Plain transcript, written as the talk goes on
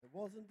It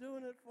wasn't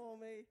doing it for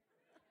me.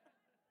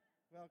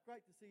 Well,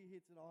 great to see you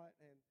here tonight,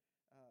 and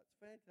it's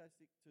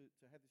fantastic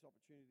to have this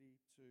opportunity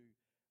to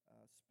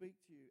speak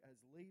to you as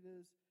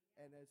leaders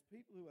and as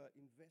people who are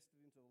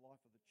invested into the life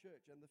of the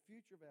church and the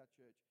future of our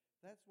church.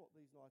 That's what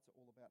these nights are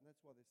all about, and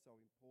that's why they're so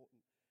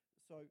important.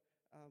 So,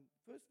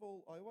 first of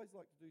all, I always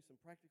like to do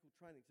some practical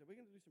training. So we're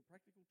going to do some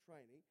practical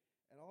training,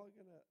 and I'm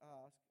going to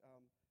ask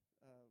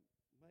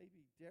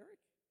maybe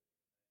Derek.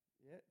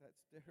 Yeah,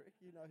 that's Derek.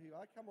 You know who you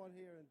are. Come on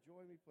here and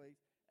join me,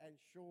 please. And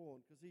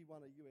Sean, because he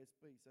won a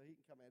USB, so he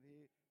can come out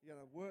here. You're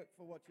going to work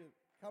for what you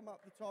come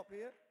up the top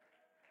here.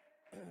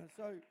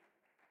 So,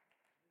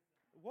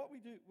 what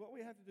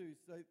we have to do is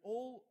say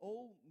all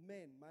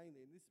men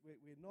mainly, and this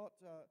we're not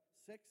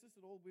sexist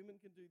at all. Women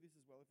can do this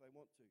as well if they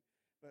want to,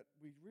 but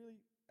we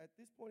really at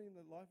this point in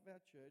the life of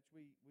our church,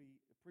 we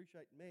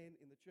appreciate men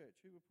in the church.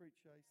 Who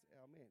appreciates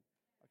our men?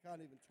 I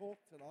can't even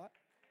talk tonight.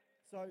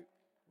 So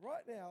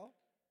right now,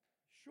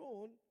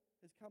 Sean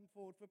has come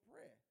forward for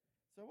prayer.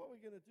 So what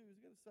we're going to do is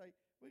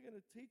we're going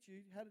to teach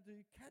you how to do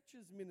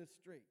catches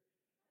ministry,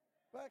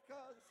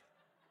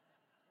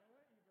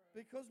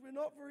 because we're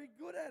not very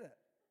good at it.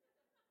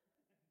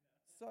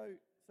 So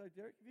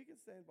Derek, if you can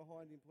stand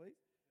behind him, please.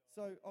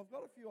 So I've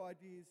got a few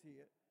ideas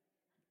here.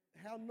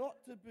 How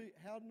not to be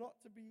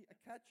a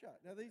catcher.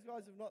 Now these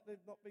guys they've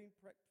not been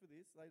prepped for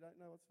this. They don't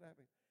know what's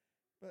happening.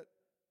 But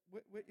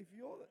if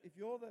you're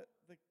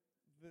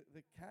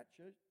the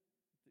catcher,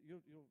 you're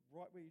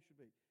right where you should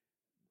be.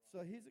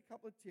 So here's a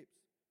couple of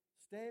tips.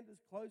 Stand as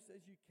close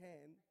as you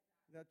can.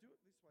 Now do it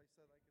this way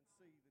so they can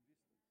see the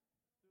distance.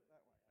 Do it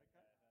that way,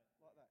 okay?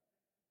 Like that.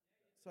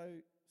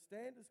 So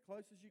stand as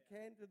close as you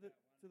can to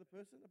the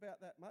person. About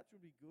that much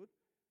would be good.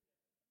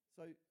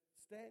 So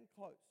stand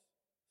close.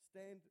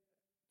 Stand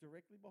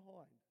directly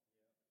behind.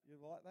 You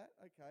like that?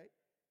 Okay.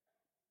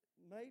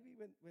 Maybe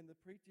when the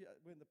preacher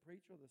or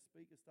the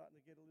speaker is starting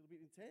to get a little bit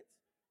intense,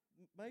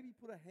 maybe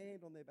put a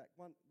hand on their back.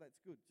 One, that's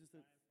good.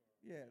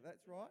 Yeah,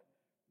 that's right.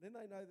 Then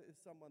they know that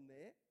there's someone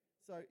there.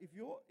 So if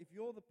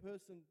you're the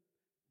person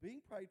being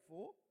prayed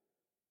for,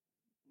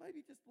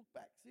 maybe just look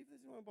back, see if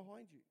there's anyone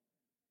behind you.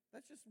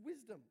 That's just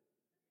wisdom.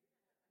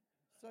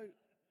 So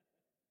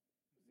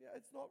yeah,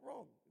 it's not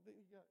wrong. Then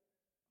you go,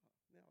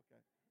 oh, now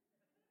okay.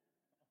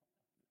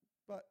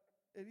 But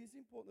it is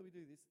important that we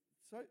do this.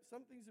 So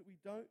some things that you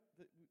don't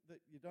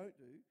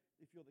do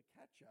if you're the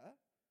catcher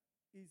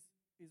is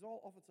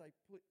I'll often say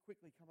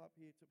quickly come up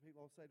here to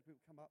people. I'll say to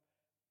people, come up,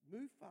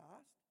 move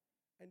fast,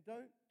 and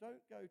don't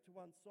go to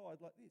one side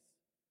like this,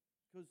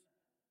 because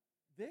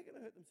they're going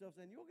to hurt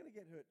themselves and you're going to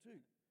get hurt too.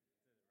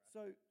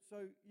 So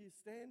you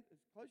stand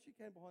as close as you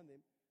can behind them.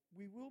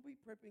 We will be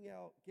prepping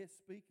our guest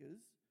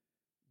speakers.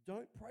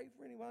 Don't pray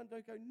for anyone.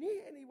 Don't go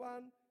near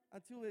anyone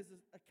until there's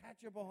a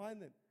catcher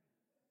behind them.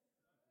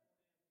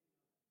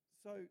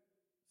 So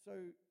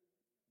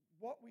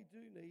what we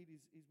do need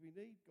is we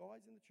need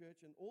guys in the church,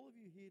 and all of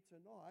you here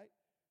tonight,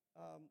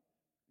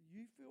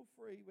 you feel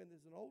free when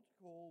there's an altar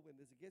call, when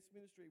there's a guest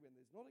ministry, when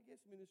there's not a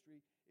guest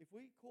ministry. If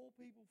we call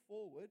people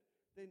forward,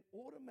 then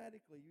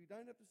automatically you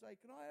don't have to say,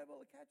 can I have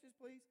all the catchers,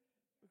 please?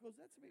 Because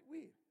that's a bit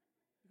weird.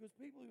 Because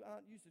people who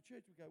aren't used to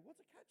church would go, what's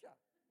a catcher?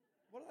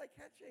 What are they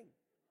catching?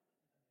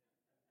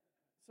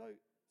 So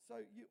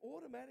you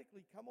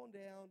automatically come on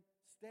down,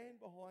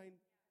 stand behind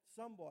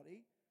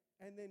somebody,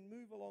 and then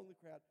move along the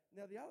crowd.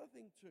 Now, the other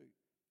thing too,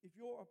 if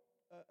you're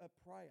a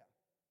prayer,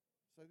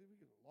 so we've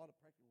got a lot of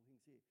practical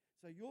things here.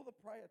 So you're the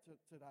prayer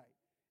today,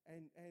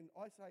 and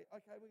I say,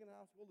 okay, we're going to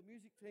ask all the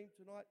music team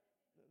tonight.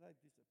 They've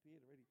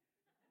disappeared already.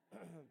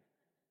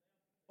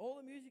 All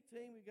the music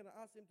team, we're going to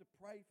ask them to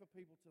pray for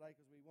people today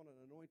because we want an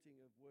anointing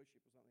of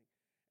worship or something.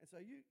 And so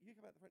you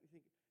come out the front and you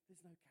think,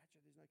 there's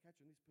no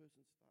catcher, and this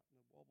person's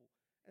starting to wobble.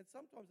 And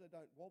sometimes they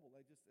don't wobble,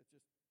 it's just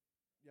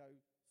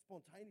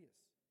spontaneous.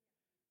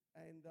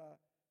 And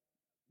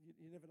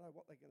you never know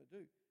what they're going to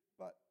do.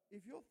 But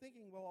if you're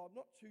thinking, well, I'm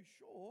not too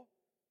sure,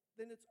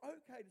 then it's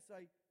okay to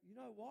say, you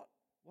know what?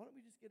 Why don't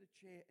we just get a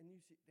chair and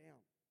you sit down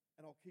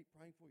and I'll keep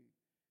praying for you?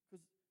 Because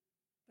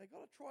they've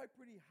got to try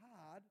pretty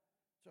hard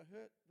to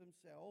hurt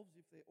themselves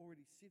if they're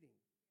already sitting.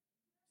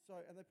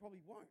 And they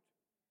probably won't.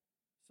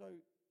 So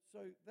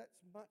that's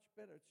much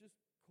better. It's just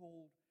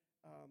called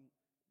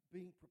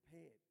being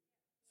prepared.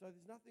 So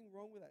there's nothing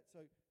wrong with that.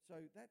 So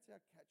that's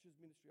our catchers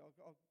ministry.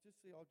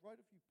 I'll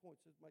write a few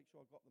points to make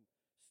sure I got them.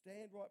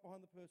 Stand right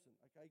behind the person.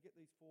 Okay, get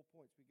these 4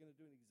 points. We're going to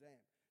do an exam.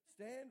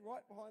 Stand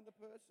right behind the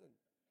person.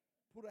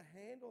 Put a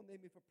hand on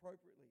them if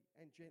appropriately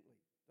and gently.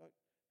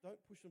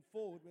 Don't push them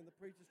forward when the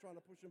preacher's trying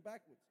to push them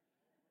backwards.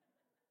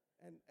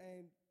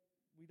 And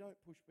we don't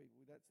push people.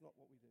 That's not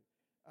what we do.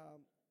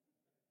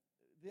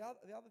 The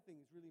other thing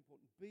is really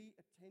important. Be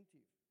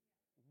attentive.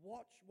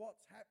 Watch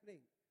what's happening.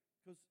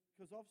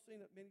 Because I've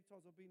seen it many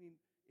times. I've been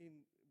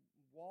in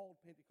wild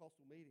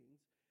Pentecostal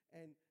meetings,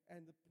 and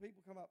the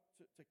people come up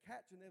to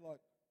catch, and they're like,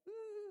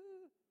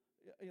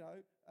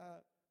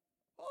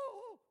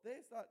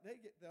 they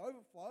get the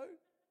overflow,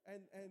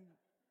 and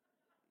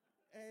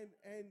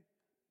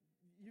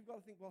you've got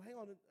to think, well, hang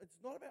on, it's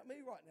not about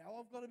me right now.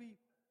 I've got to be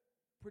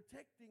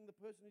protecting the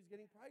person who's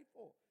getting prayed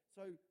for.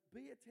 So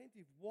be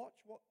attentive,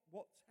 watch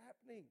what's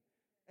happening,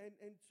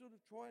 and sort of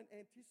try and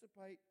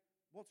anticipate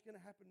what's going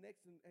to happen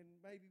next and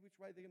maybe which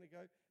way they're going to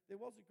go. There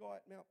was a guy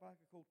at Mount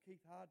Barker called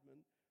Keith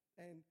Hardman,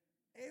 and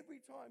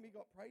every time he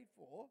got prayed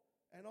for,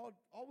 and I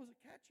was a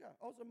catcher.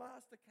 I was a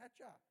master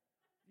catcher.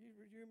 Do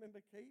you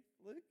remember Keith,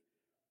 Luke?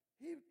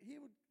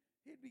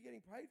 He'd be getting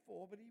prayed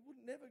for, but he would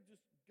never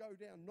just go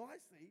down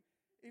nicely.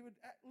 He would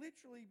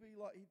literally be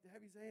like, he'd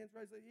have his hands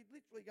raised, he'd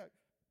literally go,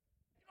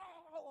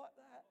 oh, like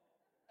that,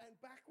 and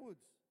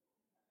backwards.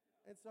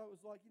 And so it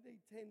was like, you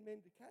need 10 men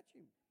to catch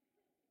him.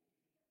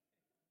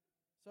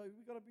 So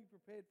we've got to be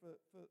prepared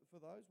for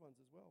those ones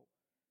as well.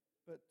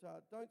 But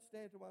don't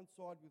stand to one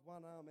side with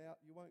one arm out.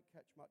 You won't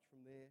catch much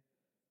from there.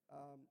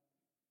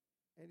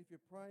 And if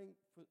you're praying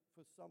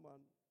for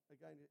someone,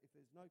 again, if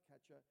there's no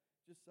catcher,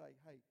 just say,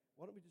 hey,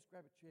 why don't we just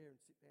grab a chair and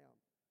sit down?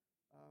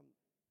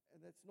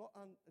 And it's not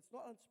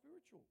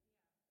unspiritual.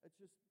 Yeah.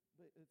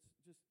 It's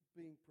just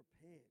being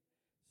prepared.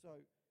 So,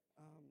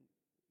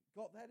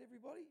 got that,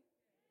 everybody? Yeah.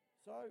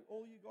 So,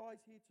 all you guys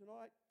here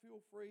tonight,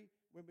 feel free.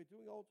 When we're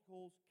doing altar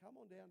calls,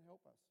 come on down, help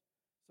us.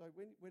 So,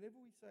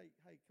 whenever we say,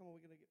 hey, come on,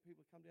 we're going to get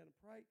people to come down and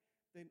pray,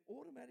 then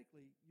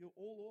automatically you're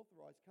all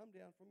authorised. Come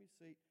down from your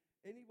seat,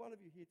 any one of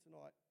you here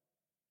tonight,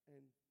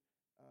 and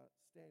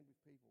stand with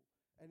people.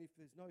 And if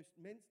there's no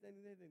men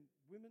standing there, then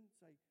women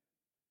say,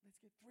 let's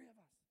get 3 of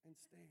us and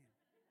stand.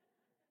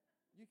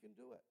 You can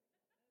do it.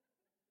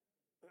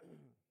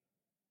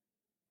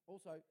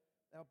 Also,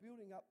 our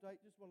building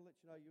update, just want to let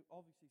you know, you've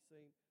obviously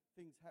seen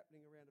things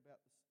happening around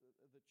about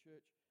the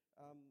church.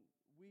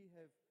 We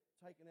have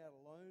taken out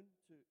a loan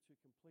to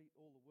complete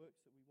all the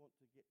works that we want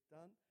to get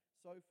done.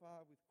 So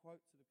far, with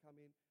quotes that have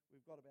come in,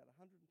 we've got about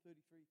 $133,000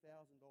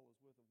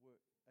 worth of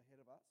work ahead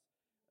of us.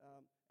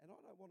 And I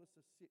don't want us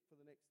to sit for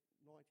the next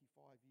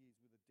 95 years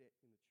with a debt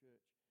in the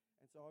church.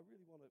 And so I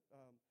really want to,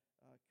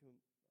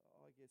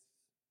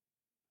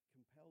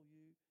 compel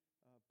you,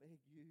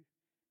 beg you,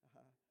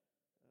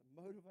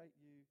 motivate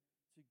you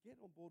to get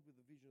on board with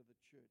the vision of the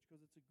church,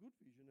 because it's a good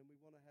vision and we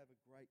want to have a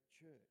great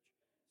church.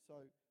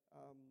 So,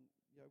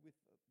 with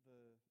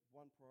the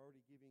one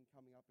priority giving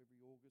coming up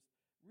every August,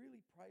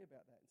 really pray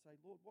about that and say,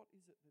 Lord, what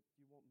is it that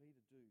you want me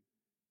to do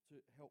to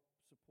help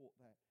support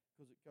that?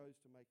 Because it goes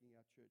to making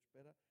our church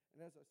better.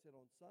 And as I said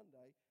on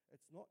Sunday,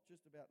 it's not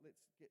just about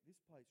let's get this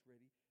place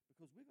ready,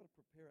 because we've got to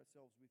prepare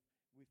ourselves with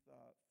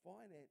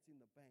finance in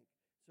the bank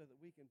so that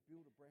we can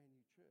build a brand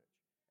new church.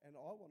 And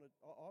I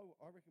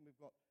reckon we've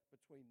got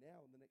between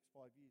now and the next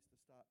 5 years to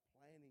start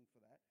planning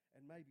for that,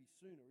 and maybe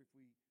sooner if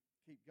we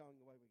keep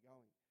going the way we're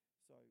going.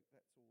 So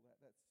that's all that.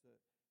 That's the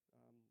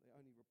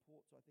only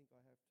reports I think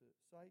I have to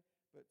say.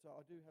 But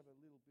I do have a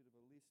little bit of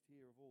a list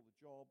here of all the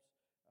jobs.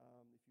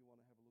 If you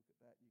want to have a look at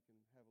that, you can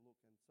have a look,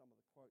 and some of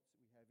the quotes that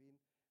we have in.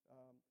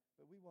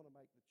 But we want to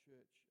make the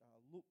church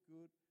look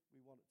good.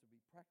 We want it to be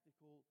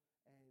practical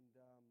and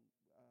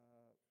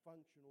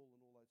functional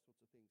and all those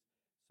sorts of things.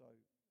 So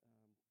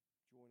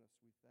join us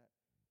with that.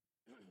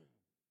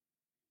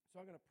 So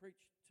I'm going to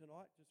preach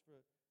tonight just for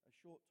a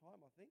short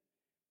time, I think.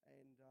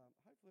 And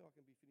hopefully I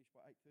can be finished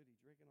by 8:30.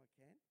 Do you reckon I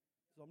can?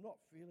 Because I'm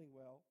not feeling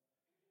well.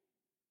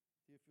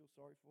 Do you feel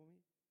sorry for me?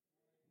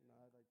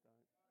 No, they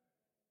don't.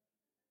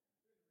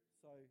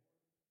 So,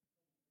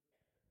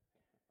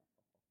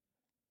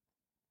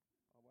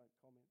 I won't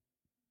comment.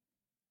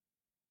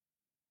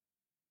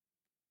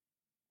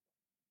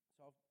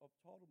 So I've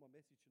titled my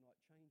message tonight,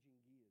 Changing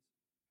Gears.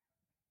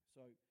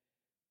 So,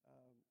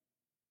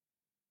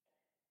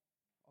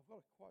 I've got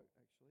a quote,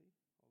 actually.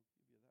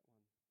 I'll give you that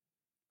one.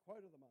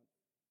 Quote of the month.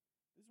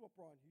 This is what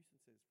Brian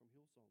Houston says from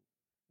Hillsong.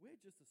 We're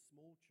just a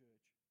small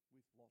church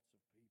with lots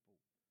of people.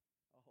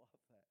 I love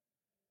that.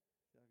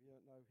 So if you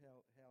don't know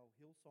how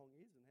Hillsong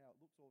is and how it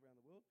looks all around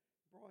the world,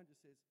 Brian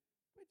just says,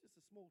 we're just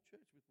a small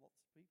church with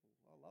lots of people.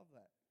 I love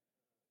that.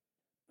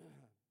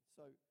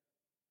 So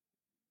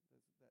that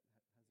hasn't got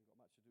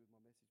much to do with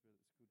my message, but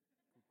it's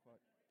a good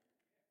quote.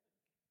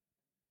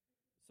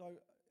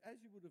 So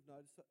as you would have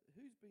noticed,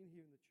 who's been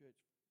here in the church,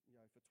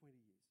 for 20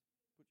 years?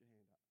 Put your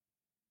hand up.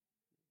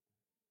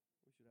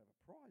 We should have a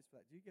prize for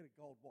that. Do you get a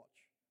gold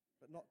watch?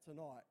 But not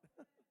tonight.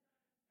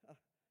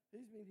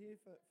 Who's been here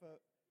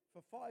for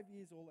 5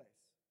 years or less?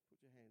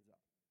 Put your hands up.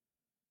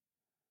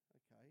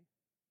 Okay,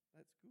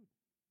 that's good.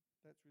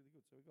 That's really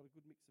good. So we've got a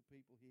good mix of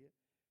people here,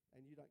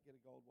 and you don't get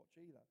a gold watch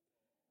either.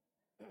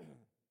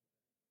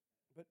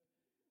 But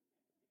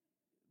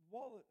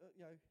while,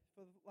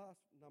 for the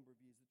last number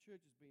of years, the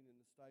church has been in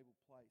a stable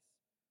place.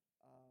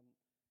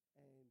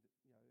 And,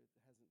 it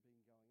hasn't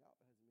been going up,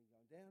 it hasn't been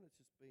going down, it's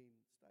just been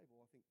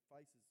stable. I think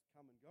faces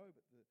come and go,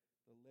 but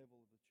the level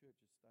of the church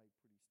has stayed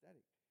pretty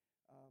static.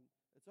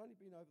 It's only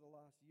been over the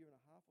last year and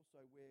a half or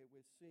so where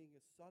we're seeing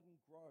a sudden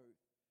growth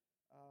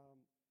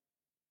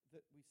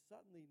that we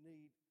suddenly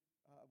need,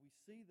 we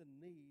see the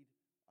need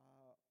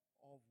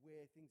of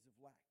where things have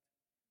lacked.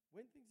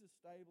 When things are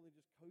stable and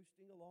just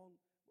coasting along,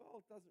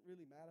 well, it doesn't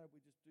really matter, we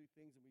just do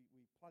things and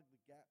we plug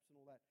the gaps and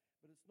all that.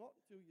 But it's not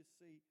until you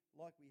see,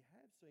 like we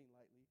have seen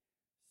lately,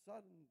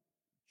 sudden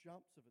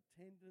jumps of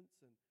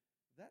attendance and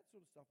that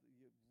sort of stuff, that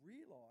you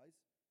realise,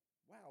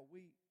 wow,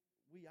 we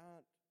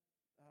aren't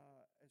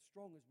as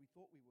strong as we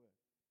thought we were,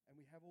 and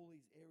we have all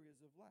these areas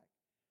of lack.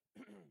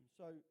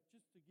 So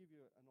just to give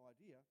you an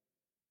idea,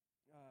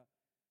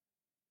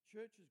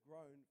 church has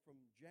grown from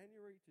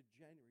January to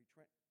January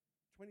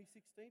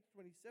 2016 to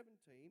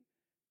 2017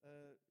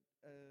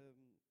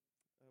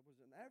 was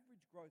an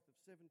average growth of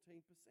 17%.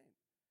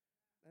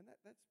 And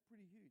that's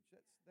pretty huge.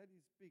 That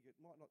is big. It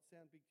might not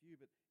sound big to you,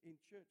 but in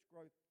church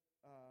growth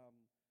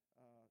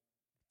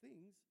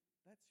things,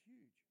 that's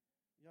huge.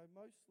 You know,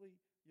 mostly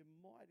you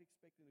might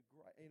expect in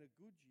a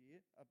good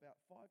year about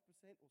 5%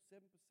 or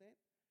 7%.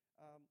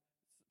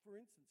 For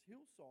instance,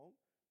 Hillsong,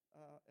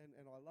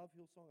 and I love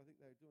Hillsong. I think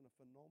they're doing a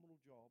phenomenal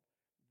job.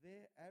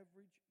 Their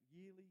average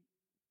yearly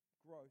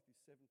growth is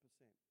 7%,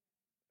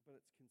 but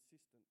it's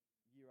consistent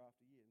year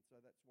after year, and so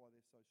that's why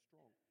they're so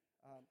strong.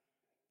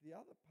 The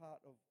other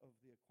part of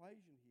the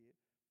equation here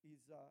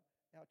is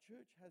our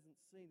church hasn't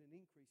seen an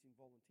increase in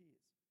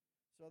volunteers.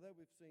 So although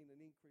we've seen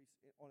an increase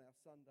on our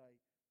Sunday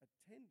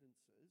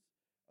attendances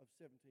of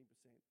 17%,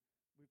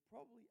 we've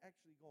probably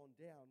actually gone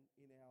down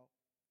in our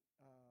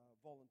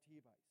volunteer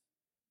base,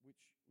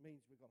 which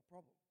means we've got a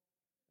problem.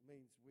 It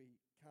means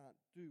we can't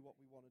do what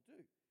we want to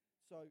do.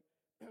 So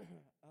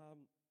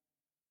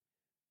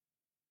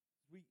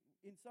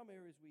in some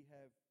areas we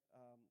have,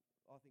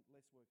 I think,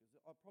 less workers.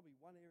 Probably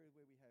one area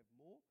where we have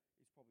more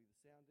is probably the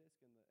sound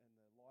desk and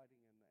the lighting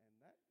and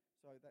that.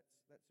 So that's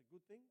a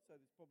good thing. So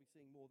there's probably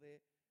seeing more there.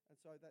 And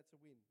so that's a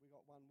win. We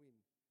got one win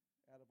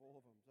out of all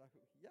of them. So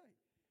yay.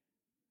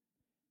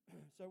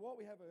 So while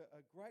we have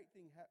a great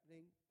thing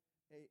happening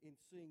in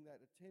seeing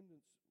that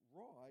attendance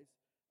rise,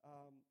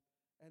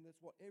 and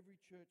that's what every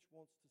church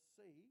wants to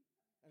see,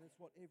 and it's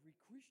what every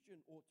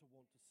Christian ought to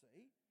want to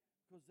see,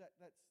 because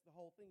that's the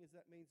whole thing. Is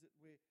that means that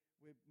we're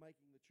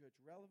making the church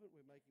relevant,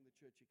 we're making the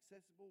church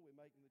accessible, we're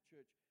making the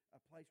church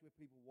a place where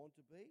people want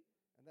to be,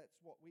 and that's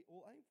what we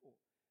all aim for.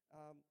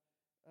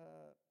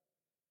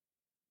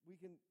 We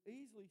can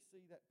easily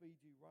see that be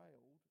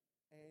derailed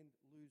and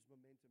lose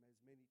momentum, as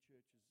many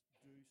churches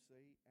do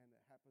see, and it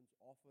happens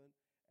often,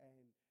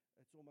 and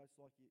it's almost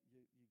like you're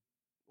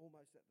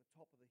almost at the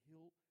top of the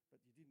hill, but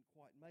you didn't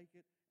quite make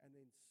it, and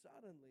then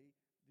suddenly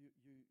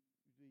the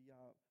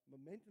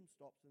momentum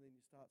stops, and then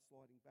you start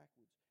sliding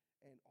backwards.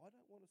 And I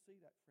don't want to see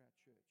that for our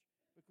church,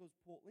 because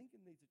Port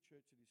Lincoln needs a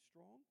church that is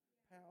strong,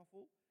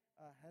 powerful,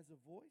 has a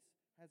voice,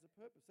 has a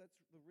purpose. That's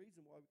the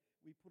reason why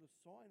we put a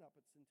sign up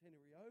at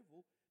Centenary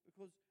Oval,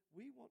 because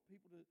we want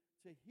people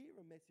to hear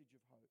a message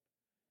of hope.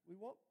 We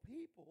want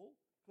people,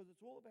 because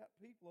it's all about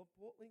people of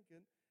Port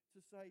Lincoln, to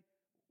say,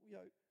 you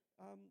know,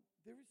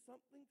 there is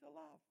something to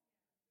love.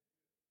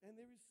 And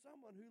there is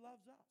someone who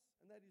loves us,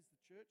 and that is the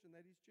church, and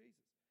that is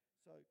Jesus.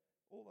 So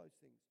all those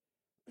things.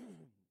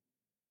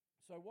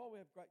 So while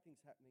we have great things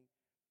happening,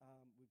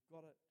 we've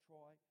got to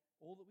try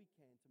all that we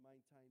can to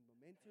maintain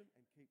momentum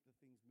and keep the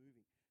things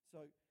moving.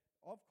 So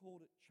I've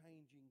called it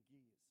changing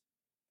gears.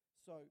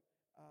 So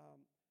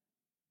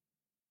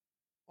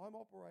I'm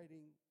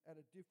operating at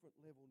a different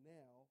level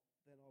now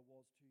than I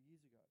was 2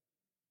 years ago,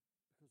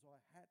 because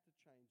I had to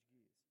change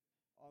gears.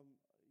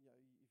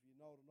 If you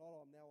know it or not,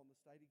 I'm now on the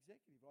state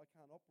executive. I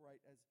can't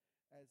operate as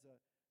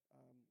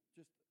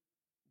just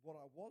what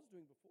I was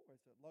doing before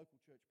as a local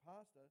church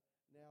pastor.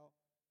 Now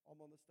I'm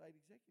on the state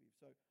executive,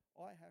 so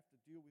I have to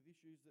deal with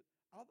issues that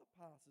other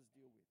pastors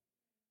deal with.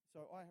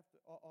 So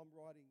I'm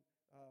writing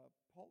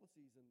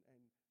policies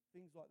and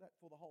things like that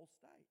for the whole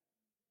state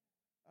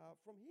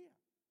from here.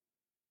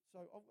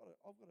 So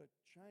I've got to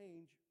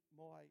change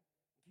my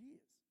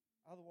gears.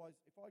 Otherwise,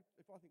 if I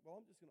think, well,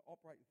 I'm just going to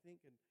operate and think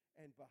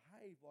and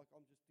behave like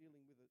I'm just dealing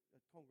with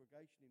a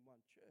congregation in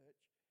one church,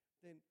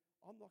 then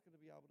I'm not going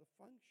to be able to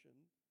function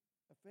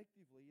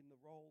effectively in the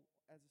role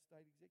as a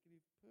state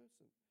executive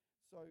person.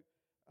 So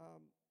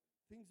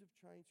things have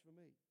changed for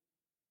me.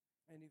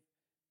 And if,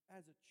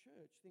 as a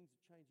church, things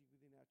are changing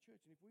within our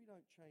church, and if we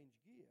don't change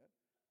gear,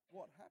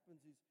 what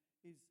happens is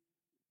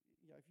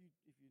you know,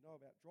 if you know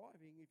about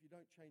driving, if you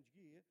don't change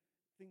gear,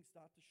 things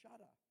start to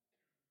shudder.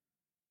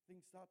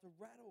 Things start to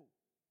rattle.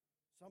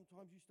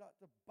 Sometimes you start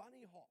to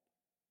bunny hop.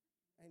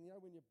 And you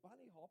know, when you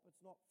bunny hop,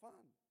 it's not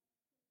fun.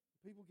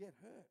 People get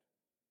hurt.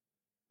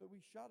 But we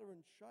shudder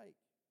and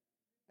shake.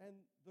 And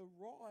the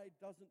ride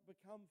doesn't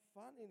become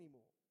fun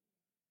anymore.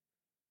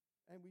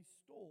 And we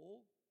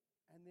stall,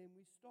 and then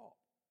we stop.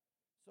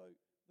 So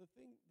the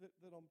thing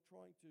that I'm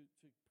trying to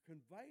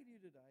convey to you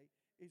today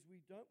is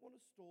we don't want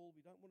to stall, we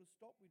don't want to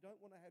stop, we don't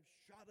want to have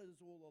shudders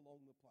all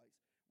along the place.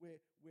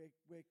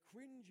 We're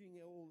cringing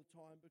all the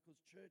time because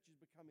church is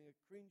becoming a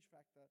cringe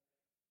factor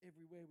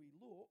everywhere we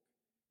look.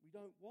 We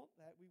don't want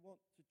that. We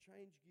want to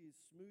change gears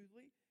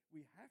smoothly.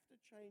 We have to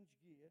change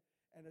gear,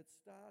 and it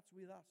starts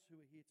with us who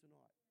are here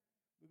tonight.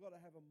 We've got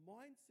to have a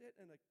mindset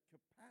and a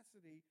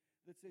capacity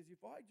that says,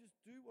 if I just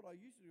do what I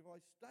used to do, if I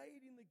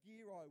stayed in the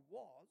gear I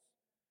was,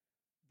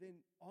 then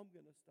I'm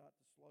going to start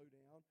to slow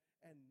down,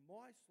 and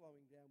my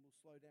slowing down will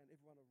slow down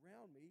everyone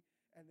around me,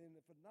 and then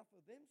if enough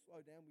of them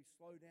slow down, we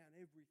slow down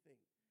everything.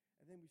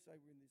 And then we say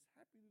we're in this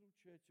happy little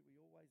church that we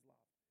always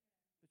loved.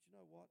 But you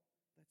know what?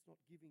 That's not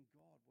giving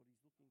God what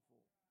he's looking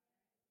for.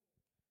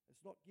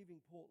 It's not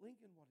giving Port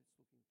Lincoln what it's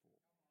looking for.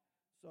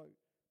 So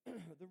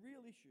the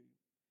real issue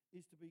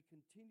is to be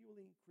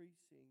continually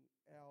increasing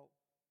our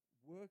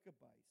worker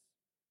base,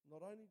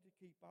 not only to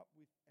keep up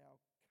with our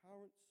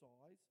current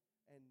size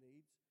and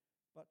needs,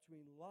 but to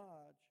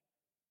enlarge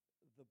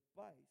the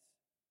base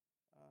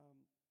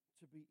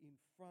to be in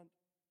front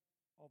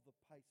of the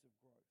pace of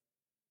growth.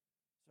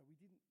 So we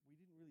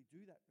didn't really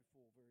do that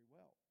before very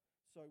well.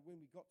 So when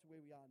we got to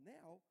where we are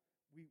now,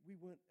 we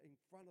weren't in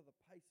front of the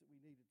pace that we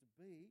needed to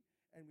be,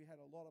 and we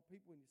had a lot of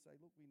people, when you say,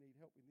 look, we need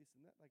help in this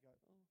and that, they go,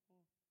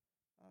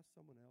 oh, ask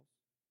someone else.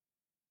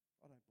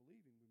 I don't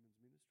believe in women's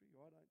ministry,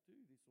 or I don't do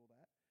this or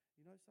that.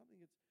 You know, something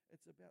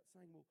it's about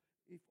saying, well,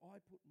 if I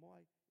put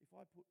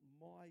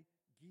my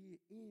gear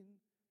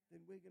in,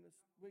 then we're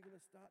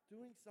gonna start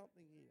doing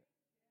something here.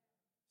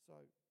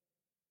 So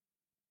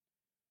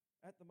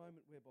at the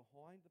moment we're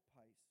behind the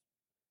pace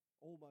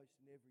almost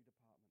in every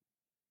department.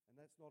 And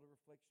that's not a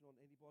reflection on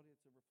anybody,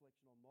 it's a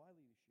reflection on my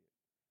leadership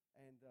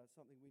and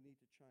something we need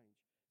to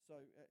change. So,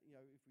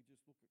 if we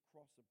just look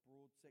across a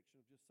broad section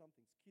of just some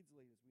things, kids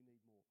leaders, we need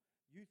more.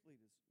 Youth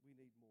leaders, we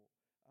need more.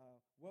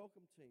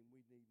 Welcome team,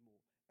 we need more.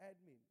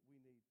 Admin, we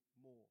need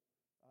more.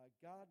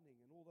 Gardening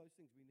and all those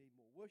things, we need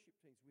more. Worship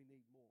teams, we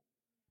need more.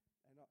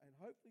 And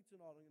hopefully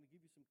tonight I'm going to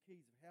give you some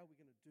keys of how we're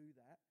going to do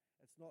that.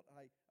 It's not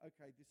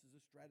okay, this is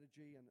a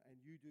strategy and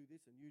you do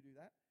this and you do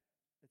that.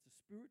 It's a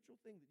spiritual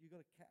thing that you've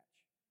got to catch.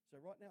 So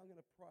right now I'm going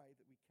to pray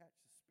that we catch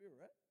the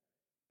Spirit,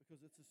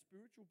 because it's a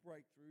spiritual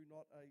breakthrough,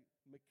 not a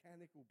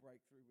mechanical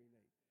breakthrough we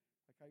need.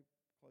 Okay,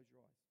 close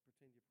your eyes.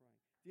 Pretend you're praying.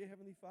 Dear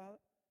Heavenly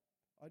Father,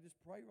 I just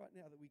pray right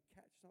now that we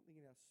catch something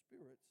in our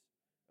spirits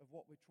of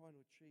what we're trying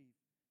to achieve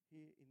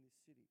here in this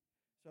city.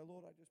 So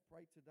Lord, I just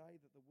pray today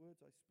that the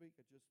words I speak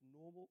are just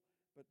normal,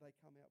 but they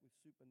come out with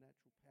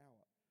supernatural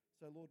power.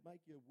 So Lord,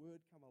 make your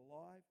word come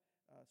alive.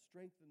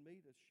 Strengthen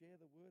me to share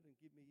the word and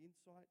give me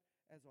insight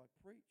as I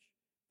preach,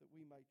 that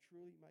we may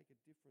truly make a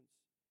difference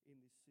in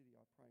this city,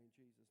 I pray in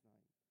Jesus'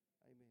 name.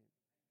 Amen.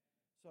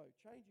 So,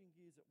 changing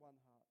gears at One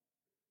Heart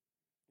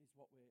is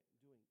what we're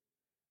doing.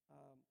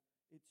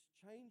 It's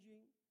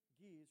changing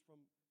gears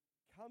from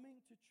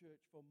coming to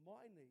church for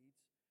my needs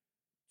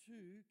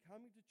to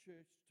coming to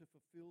church to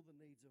fulfill the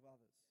needs of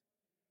others.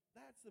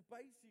 That's the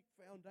basic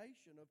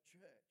foundation of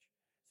church.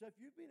 So if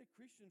you've been a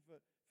Christian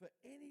for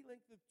any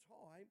length of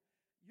time,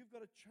 you've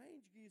got to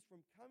change gears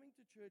from coming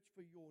to church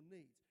for your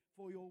needs,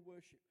 for your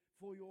worship,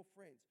 for your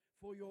friends,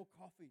 for your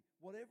coffee,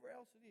 whatever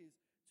else it is,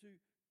 to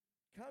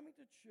coming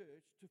to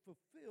church to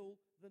fulfill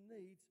the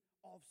needs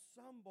of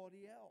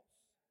somebody else.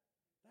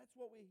 That's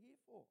what we're here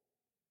for.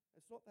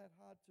 It's not that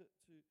hard to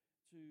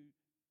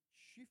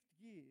shift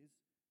gears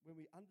when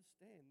we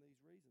understand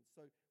these reasons.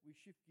 So we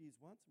shift gears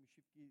once and we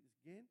shift gears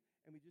again,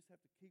 and we just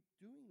have to keep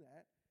doing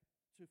that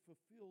to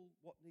fulfill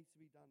what needs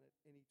to be done at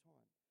any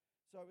time.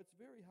 So it's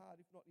very hard,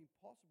 if not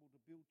impossible, to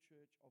build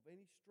church of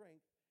any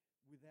strength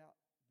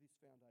without this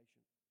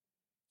foundation.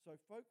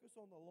 So focus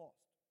on the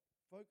lost.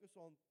 Focus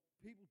on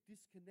people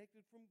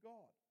disconnected from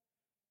God.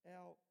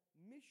 Our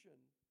mission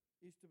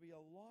is to be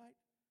a light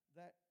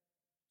that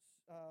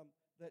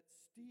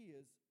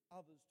steers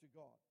others to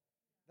God.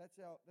 That's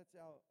our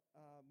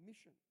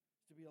mission,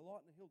 is to be a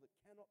light in the hill that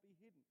cannot be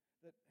hidden,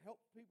 that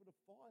helps people to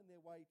find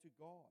their way to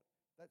God.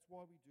 That's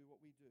why we do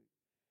what we do.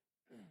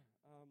 Where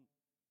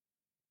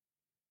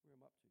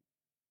I'm up to.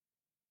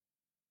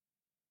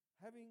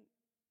 Having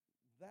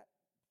that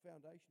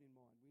foundation in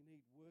mind, we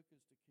need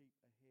workers to keep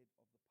ahead of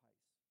the pace.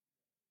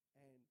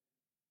 And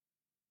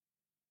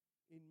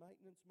in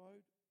maintenance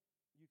mode,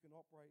 you can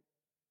operate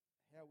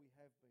how we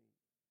have been.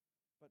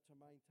 But to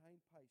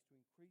maintain pace, to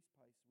increase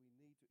pace, we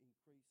need to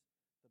increase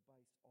the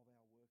base of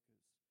our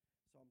workers.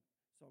 So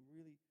I'm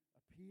really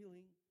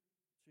appealing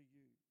to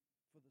you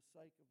for the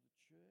sake of the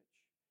church,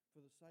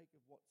 for the sake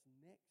of what's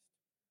next.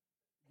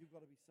 You've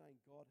got to be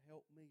saying, God,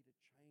 help me to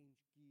change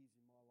gears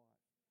in my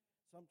life.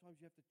 Sometimes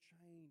you have to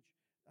change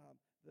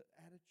the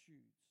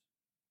attitudes,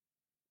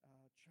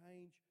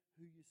 change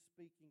who you're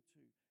speaking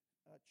to,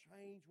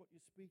 change what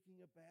you're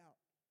speaking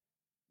about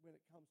when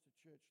it comes to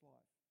church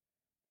life,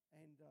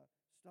 and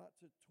start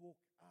to talk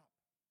up.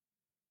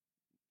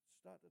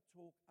 Start to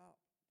talk up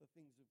the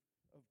things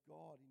of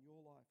God in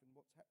your life and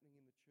what's happening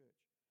in the church.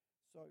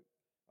 So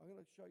I'm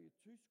going to show you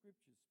two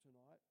scriptures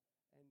tonight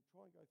and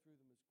try and go through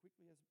them as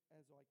quickly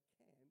as I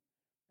can.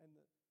 And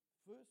the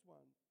first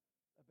one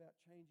about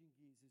changing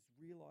gears is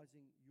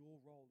realizing your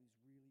role is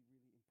really,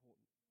 really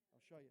important.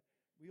 I'll show you.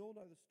 We all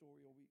know the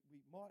story, or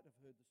we might have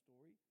heard the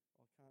story.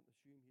 I can't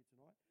assume here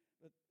tonight.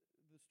 But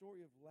the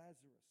story of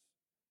Lazarus.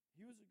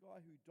 He was a guy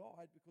who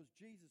died because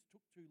Jesus took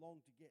too long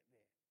to get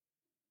there.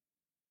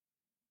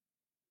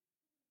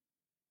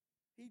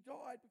 He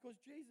died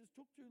because Jesus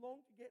took too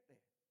long to get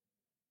there.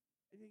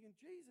 And you're thinking,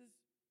 Jesus,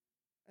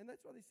 and that's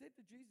why they said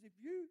to Jesus, if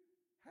you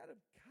had have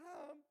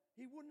come,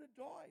 he wouldn't have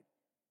died.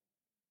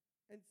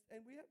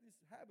 And we have this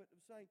habit of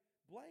saying,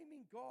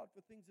 blaming God for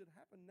things that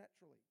happen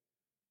naturally.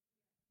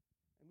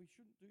 And we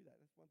shouldn't do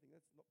that. That's one thing.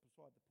 That's not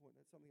beside the point.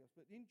 That's something else.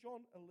 But in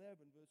John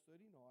 11, verse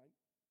 39,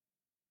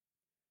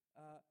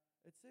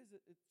 it says,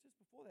 it's just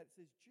before that, it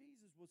says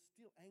Jesus was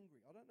still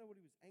angry. I don't know what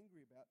he was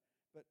angry about,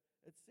 but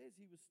it says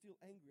he was still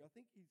angry. I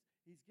think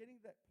he's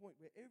getting to that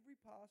point where every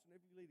pastor and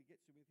every leader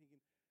gets to me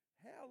thinking,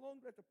 how long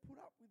do I have to put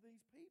up with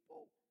these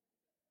people?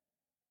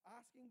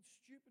 Asking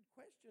stupid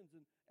questions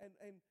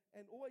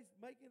and always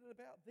making it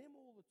about them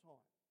all the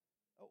time.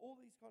 All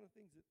these kind of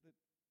things that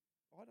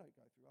I don't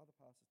go through, other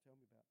pastors tell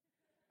me about.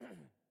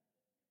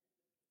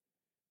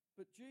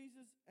 But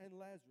Jesus and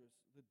Lazarus,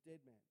 the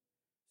dead man.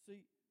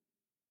 See,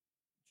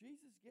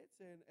 Jesus gets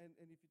there,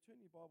 and if you turn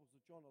your Bibles to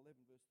John 11,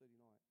 verse 39,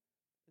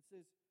 it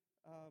says,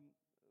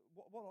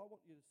 what I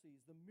want you to see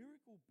is the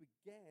miracle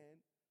began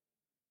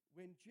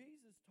when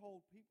Jesus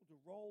told people to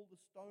roll the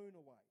stone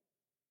away.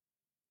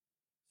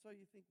 So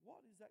you think,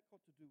 what has that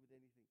got to do with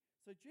anything?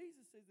 So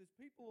Jesus says there's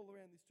people all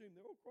around this tomb,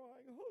 they're all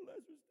crying, oh,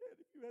 Lazarus dead.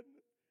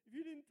 If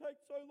you didn't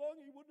take so long,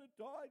 he wouldn't have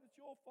died. It's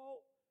your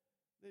fault.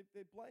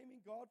 They're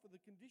blaming God for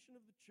the condition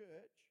of the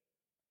church.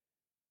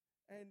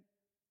 And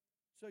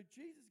so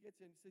Jesus gets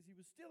in and says he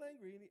was still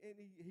angry, and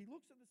he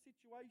looks at the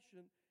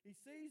situation. He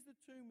sees the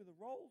tomb with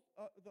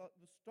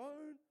the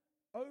stone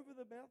over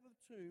the mouth of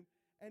the tomb,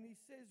 and he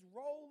says,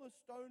 roll the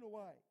stone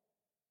away.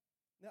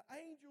 Now,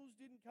 angels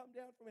didn't come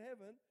down from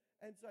heaven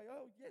and say,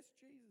 oh, yes,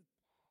 Jesus,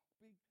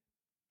 big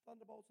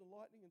thunderbolts and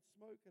lightning and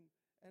smoke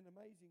and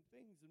amazing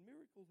things and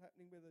miracles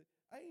happening where the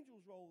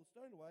angels roll the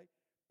stone away.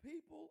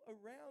 People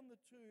around the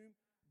tomb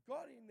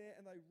got in there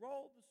and they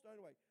rolled the stone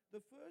away.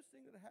 The first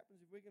thing that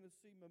happens if we're going to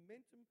see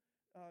momentum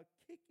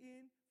kick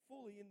in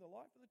fully in the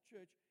life of the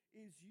church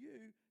is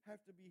you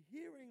have to be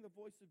hearing the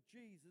voice of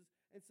Jesus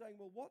and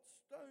saying, well, what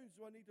stones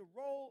do I need to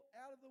roll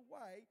out of the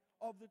way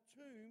of the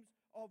tombs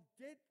of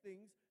dead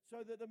things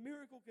so that a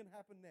miracle can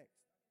happen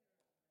next?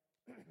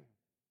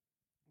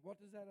 What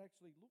does that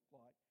actually look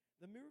like?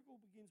 The miracle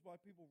begins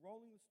by people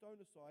rolling the stone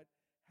aside.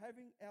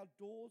 Having our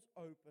doors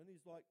open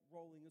is like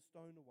rolling a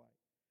stone away.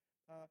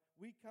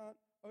 We can't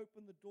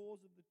open the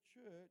doors of the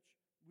church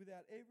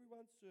without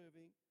everyone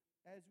serving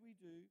as we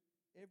do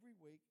every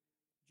week.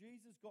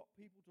 Jesus got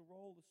people to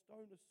roll the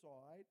stone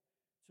aside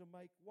to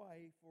make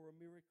way for a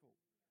miracle.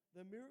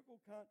 The miracle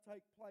can't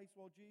take place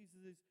while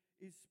Jesus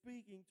is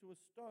speaking to a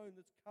stone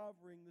that's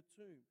covering the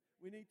tomb.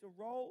 We need to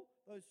roll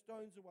those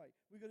stones away.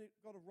 We've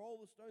got to roll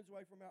the stones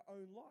away from our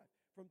own life,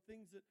 from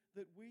things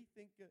that we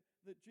think that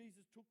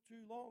Jesus took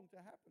too long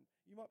to happen.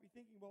 You might be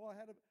thinking, well, I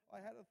had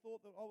a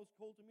thought that I was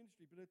called to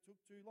ministry, but it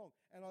took too long,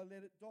 and I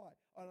let it die.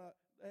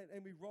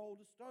 And we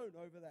rolled a stone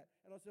over that.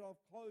 And I said, I've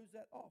closed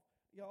that off.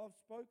 You know, I've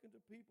spoken to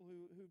people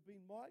who've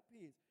been my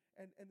peers,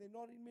 and they're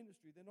not in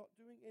ministry. They're not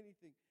doing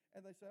anything.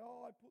 And they say,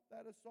 oh, I put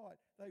that aside.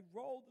 They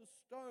rolled the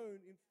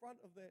stone in front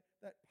of that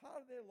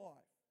part of their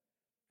life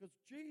because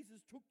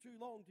Jesus took too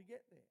long to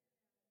get there.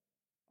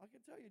 I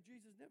can tell you,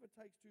 Jesus never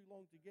takes too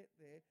long to get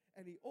there,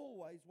 and he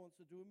always wants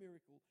to do a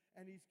miracle.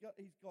 And he's got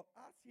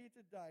us here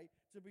today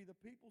to be the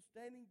people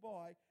standing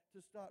by to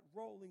start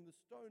rolling the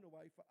stone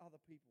away for other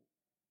people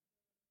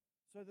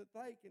so that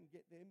they can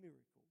get their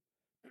miracle.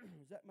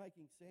 Is that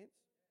making sense?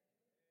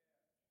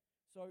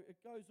 So it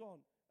goes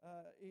on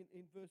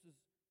in verses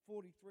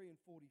 43 and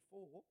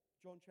 44,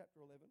 John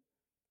chapter 11.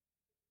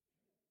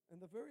 And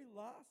the very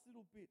last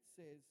little bit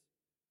says,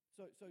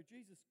 so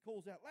Jesus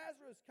calls out,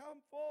 Lazarus,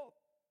 come forth.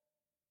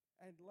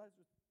 And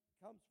Lazarus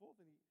comes forth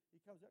and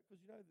he comes out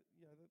because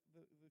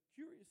the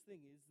curious thing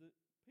is that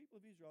people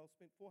of Israel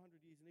spent 400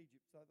 years in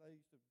Egypt, so they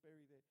used to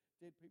bury their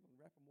dead people and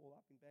wrap them all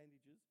up in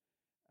bandages.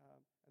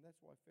 And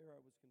that's why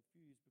Pharaoh was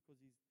confused because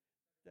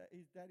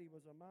his daddy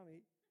was a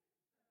mummy.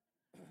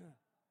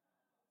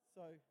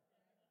 But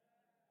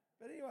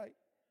anyway,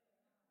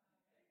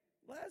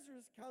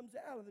 Lazarus comes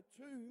out of the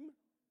tomb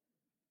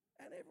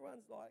and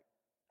everyone's like,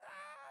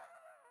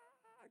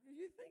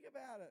 you think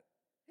about it.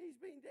 He's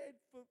been dead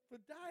for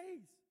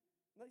days.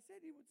 And they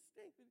said he would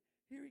stink, but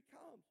here he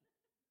comes.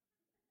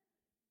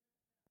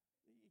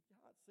 You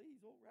can't see,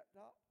 he's all wrapped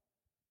up.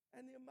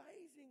 And the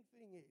amazing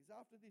thing is,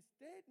 after this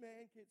dead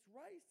man gets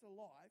raised to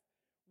life,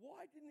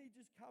 why didn't he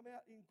just come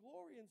out in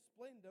glory and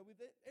splendor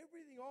with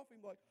everything off him,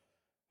 like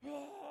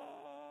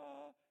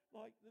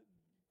the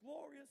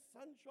glorious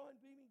sunshine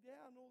beaming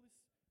down, all this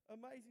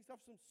amazing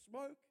stuff, some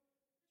smoke,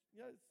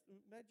 it's a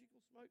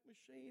magical smoke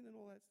machine and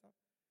all that stuff.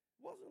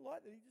 It wasn't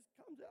like that. He just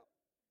comes out.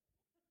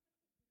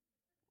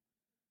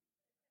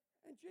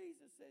 And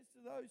Jesus says to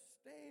those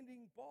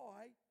standing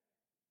by,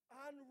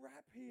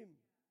 unwrap him.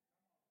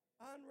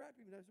 Unwrap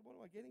him. And I said, what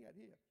am I getting at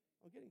here?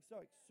 I'm getting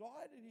so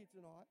excited here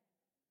tonight.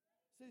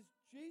 It says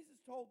Jesus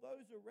told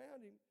those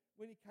around him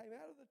when he came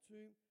out of the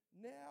tomb,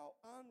 now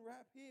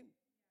unwrap him.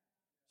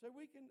 So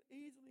we can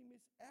easily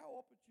miss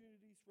our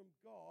opportunities from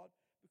God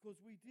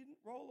because we didn't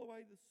roll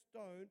away the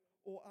stone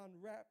or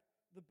unwrap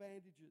the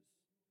bandages.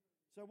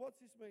 So what's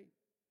this mean?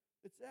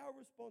 It's our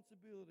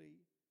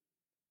responsibility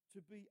to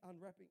be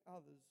unwrapping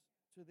others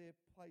to their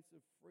place of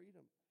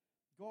freedom.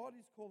 God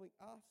is calling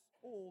us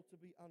all to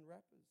be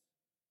unwrappers.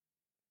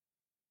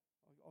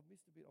 I've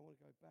missed a bit. I want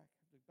to go back. I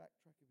have to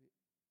backtrack a bit.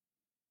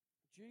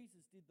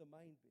 Jesus did the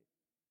main bit.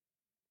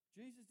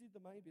 Jesus did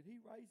the main bit.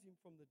 He raised him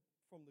from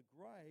the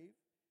grave.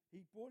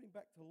 He brought him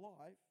back to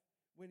life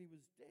when he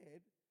was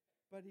dead,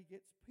 but he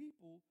gets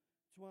people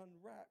to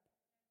unwrap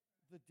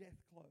the death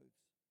clothes.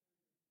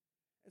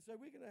 And so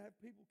we're going to have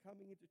people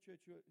coming into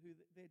church who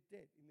they're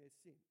dead in their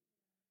sin.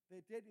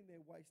 They're dead in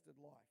their wasted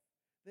life.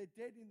 They're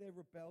dead in their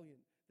rebellion.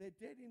 They're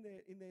dead in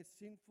their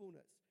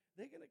sinfulness.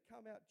 They're going to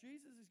come out.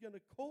 Jesus is going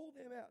to call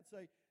them out and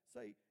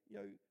say,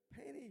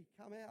 Penny,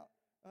 come out.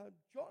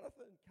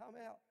 Jonathan, come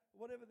out.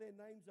 Whatever their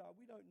names are,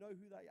 we don't know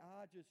who they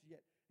are just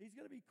yet. He's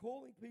going to be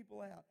calling people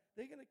out.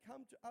 They're going to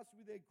come to us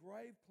with their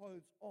grave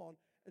clothes on.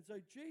 And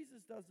so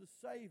Jesus does the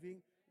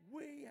saving.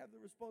 We have the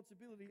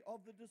responsibility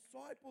of the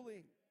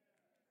discipling.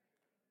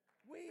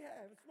 We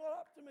have. It's not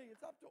up to me.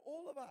 It's up to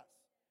all of us.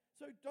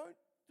 So don't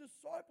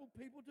disciple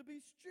people to be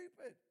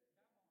stupid.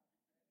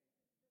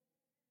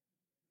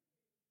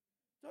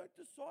 Don't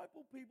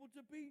disciple people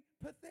to be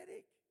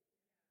pathetic,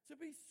 to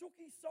be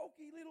sooky,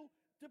 sulky little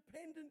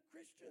dependent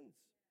Christians.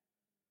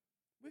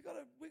 We've got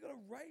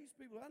to raise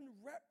people,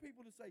 unwrap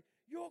people to say,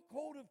 you're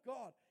called of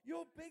God.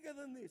 You're bigger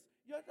than this.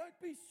 Don't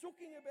be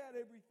sooking about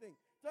everything.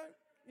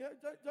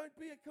 Don't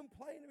be a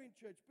complainer in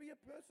church. Be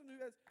a person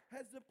who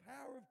has the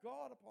power of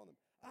God upon them.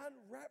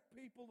 Unwrap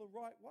people the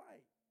right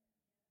way.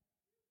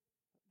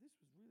 This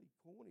was really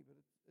corny, but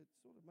it's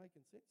sort of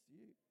making sense to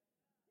you.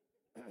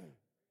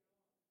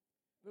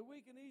 But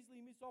we can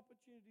easily miss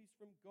opportunities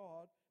from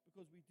God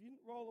because we didn't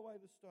roll away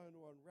the stone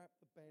or unwrap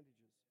the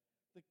bandages.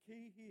 The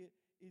key here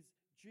is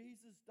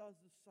Jesus does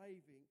the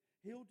saving.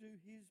 He'll do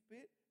his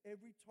bit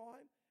every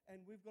time,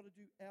 and we've got to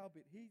do our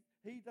bit. He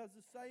does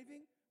the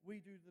saving,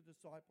 we do the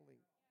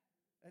discipling.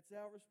 That's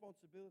our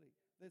responsibility.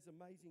 There's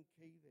amazing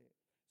key there.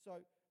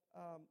 So,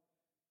 I've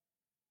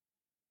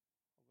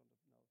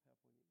got another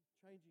PowerPoint here.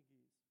 Changing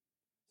gears.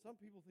 Some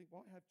people think,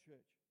 why have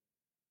church?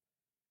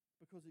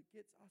 Because it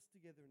gets us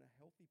together in a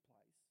healthy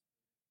place.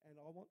 And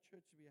I want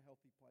church to be a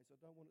healthy place. I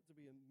don't want it to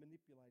be a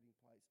manipulating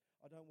place.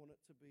 I don't want it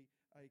to be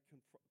a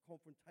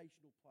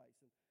confrontational place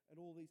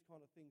and all these kind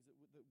of things that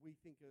we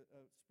think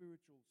are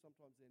spiritual.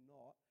 Sometimes they're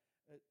not.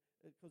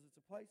 Because it's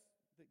a place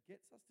that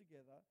gets us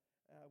together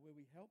where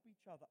we help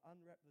each other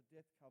unwrap the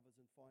death covers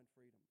and find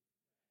freedom.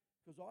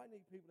 Because I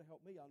need people to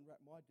help me unwrap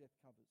my death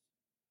covers.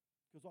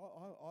 Because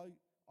I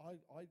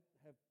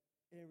have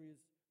areas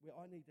where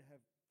I need to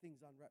have things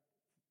unwrapped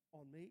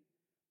on me.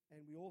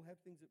 And we all have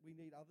things that we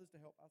need others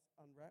to help us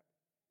unwrap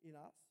in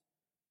us.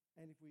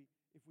 And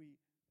if we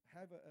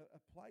have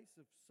a place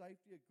of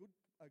safety, a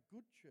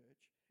good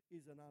church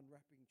is an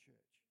unwrapping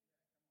church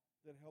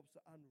that helps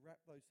to unwrap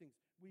those things.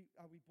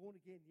 Are we born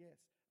again? Yes.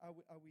 Are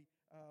we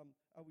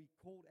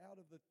called out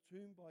of the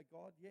tomb by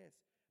God? Yes.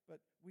 But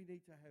we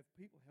need to have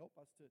people help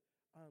us to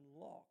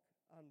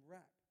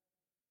unwrap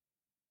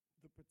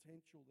the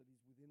potential that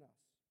is within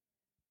us.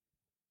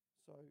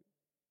 So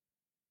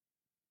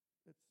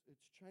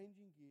it's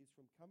changing gears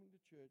from coming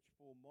to church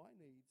for my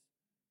needs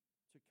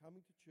to coming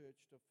to church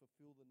to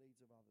fulfill the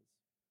needs of others.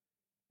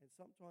 And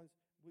sometimes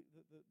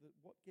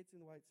what gets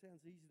in the way, it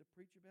sounds easy to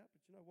preach about,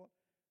 but you know what?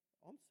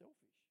 I'm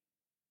selfish.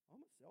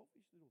 I'm a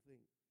selfish little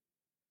thing.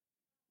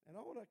 And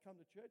I want to come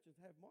to church and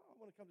I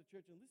want to come to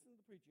church and listen to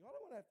the preaching. I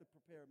don't want to have to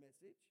prepare a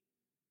message.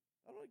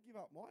 I don't want to give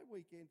up my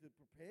weekend to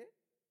prepare,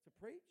 to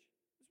preach.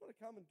 I just want to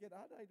come and get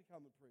our day to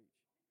come and preach.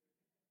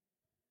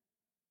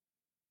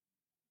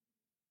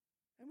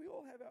 And we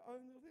all have our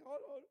own little thing. I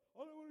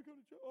don't want to come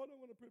to church. I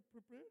don't want to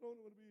prepare. I don't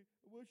want to be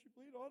a worship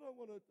leader. I don't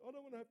want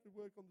to have to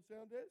work on the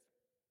sound desk.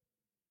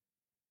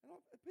 And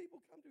people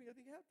come to me. I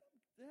think,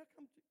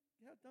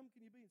 how dumb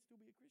can you be and still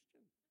be a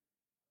Christian?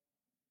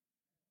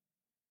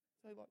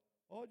 Say like,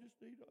 I just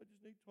need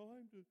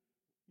time to,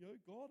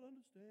 God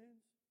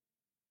understands.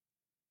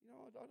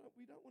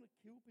 We don't want to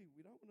kill people.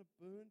 We don't want to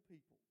burn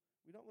people.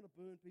 We don't want to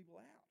burn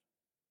people out.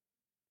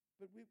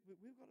 But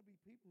we've got to be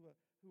people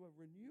who are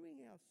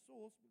renewing our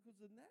source, because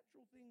the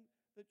natural thing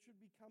that should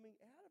be coming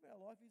out of our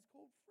life is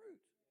called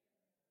fruit.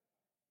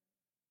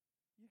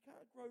 You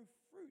can't grow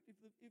fruit if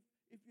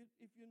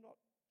you're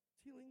not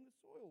tilling the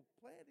soil,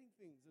 planting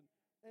things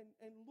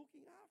and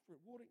looking after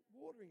it,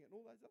 watering it and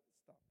all those other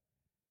stuff.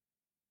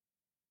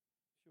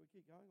 Shall we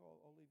keep going?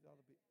 I'll leave the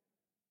other bit.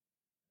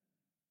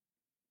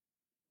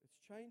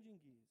 It's changing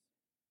gears.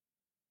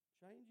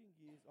 Changing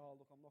gears. Oh,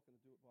 look, I'm not going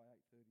to do it by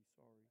 8:30,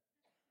 sorry.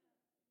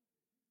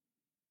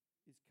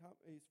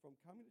 Is from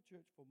coming to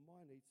church for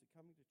my needs to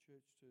coming to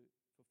church to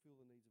fulfill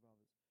the needs of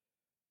others.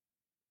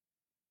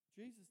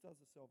 Jesus does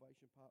the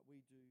salvation part. We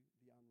do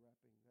the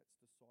unwrapping. That's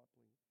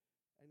discipling.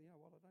 And you know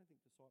what? I don't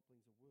think discipling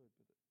is a word,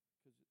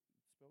 because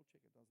spell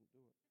checker doesn't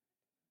do it.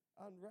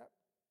 Unwrap.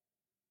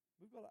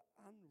 We've got to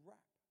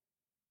unwrap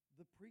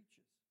the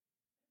preachers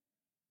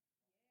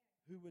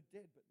who were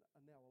dead but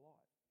are now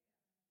alive.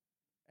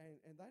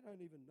 And they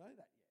don't even know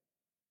that yet.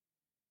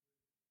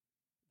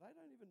 They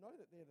don't even know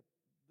that they're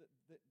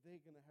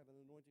going to have an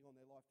anointing on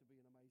their life to be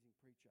an amazing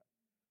preacher.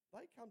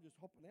 They come just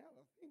hopping out.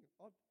 I think,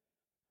 I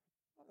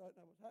don't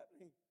know what's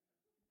happening.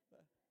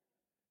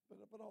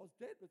 But I was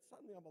dead, but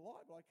suddenly I'm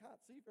alive, but I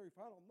can't see very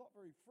far, and I'm not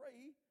very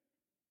free.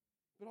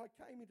 But I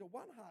came into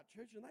One Heart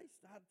Church and they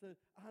started to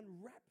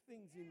unwrap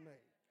things in me.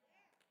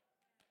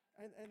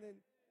 And then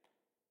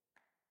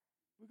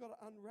we've got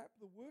to unwrap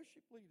the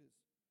worship leaders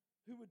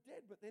who were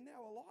dead, but they're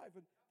now alive,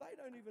 and they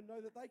don't even know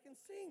that they can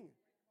sing.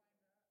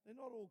 They're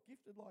not all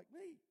gifted like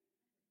me.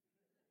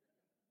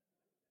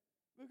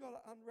 We've got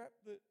to unwrap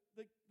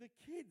the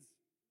kids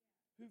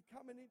who've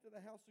coming into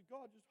the house of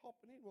God, just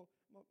hopping in. Well,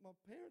 my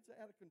parents are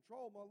out of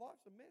control. My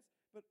life's a mess.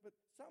 But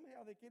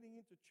somehow they're getting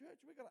into church.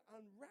 We've got to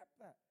unwrap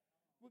that,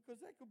 because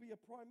that could be a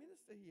prime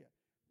minister here.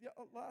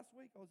 Last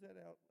week I was at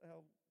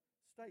our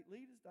State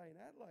Leaders Day in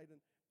Adelaide,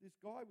 and this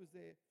guy was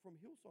there from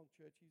Hillsong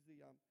Church. He's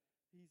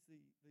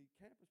the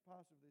campus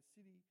pastor of their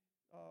city.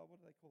 What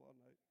do they call it? I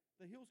don't know.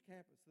 The Hills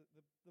campus,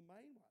 the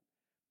main one.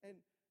 And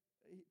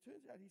it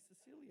turns out he's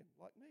Sicilian,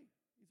 like me.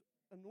 He's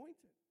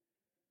anointed.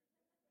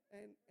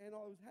 And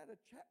I had a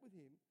chat with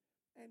him,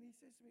 and he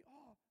says to me,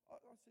 I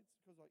said,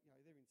 because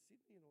they're in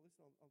Sydney and all this,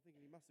 and I'm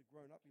thinking he must have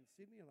grown up in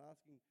Sydney, and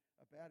asking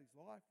about his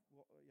life,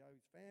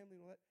 his family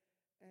and all that.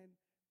 And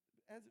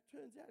as it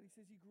turns out, he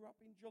says he grew up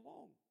in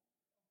Geelong.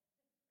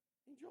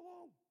 In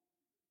Geelong.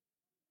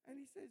 And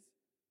he says,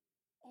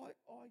 I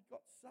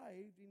got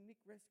saved in Nick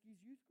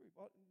Resky's youth group.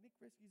 Nick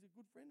Resky's a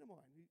good friend of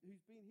mine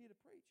who's been here to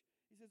preach.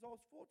 He says, I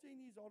was 14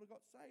 years old, I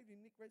got saved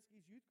in Nick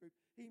Resky's youth group.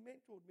 He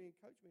mentored me and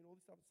coached me and all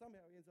this stuff.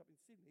 Somehow he ends up in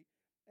Sydney.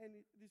 And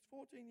this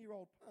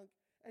 14-year-old punk,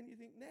 and you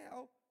think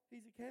now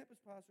he's a campus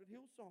pastor at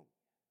Hillsong.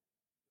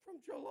 From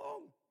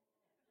Geelong.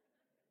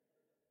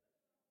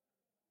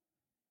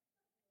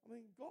 I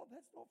mean, God,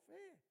 that's not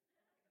fair.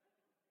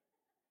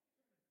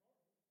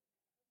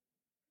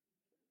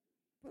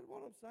 But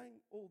what I'm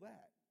saying, all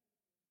that,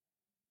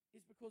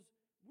 is because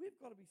we've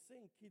got to be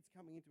seeing kids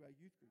coming into our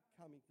youth group,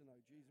 coming to know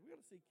Jesus. We've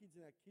got to see kids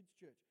in our kids'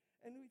 church.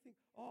 And we think,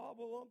 oh,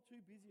 well, I'm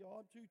too busy,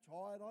 I'm too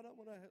tired, I don't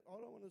want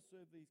to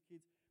serve these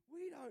kids.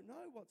 We don't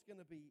know what's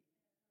going to be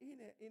in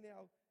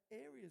our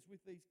areas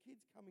with these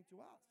kids coming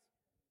to us.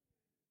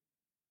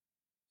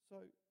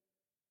 So,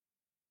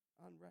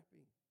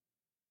 unwrapping.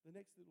 The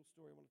next little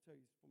story I want to tell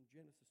you is from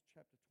Genesis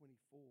chapter 24.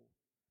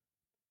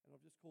 And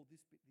I've just called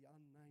this bit the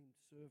unnamed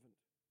servant.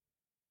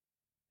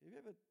 Have you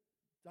ever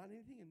done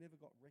anything and never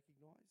got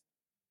recognised?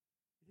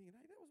 You're thinking,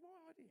 hey, that was my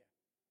idea.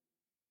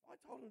 I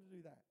told him to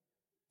do that.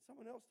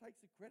 Someone else takes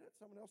the credit,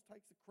 someone else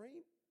takes the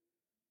cream.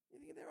 You're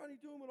thinking, they're only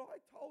doing what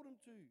I told them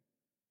to.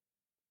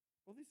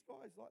 Well, this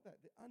guy is like that,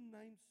 the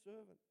unnamed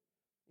servant.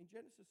 In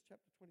Genesis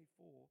chapter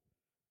 24,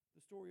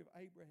 the story of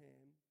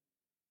Abraham,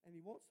 and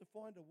he wants to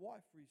find a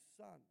wife for his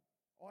son,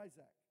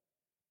 Isaac.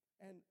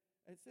 And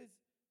it says,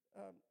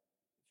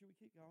 should we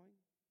keep going?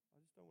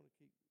 I just don't want to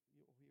keep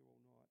you here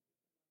all night.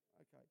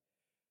 Okay.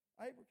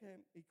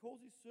 Abraham, he calls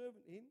his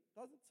servant in,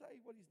 doesn't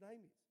say what his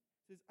name is.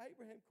 It says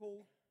Abraham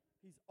called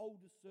his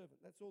oldest servant.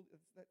 That's all.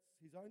 That's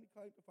his only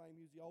claim to fame.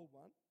 He was the old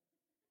one.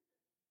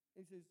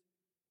 And he says,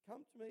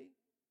 come to me.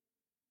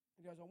 And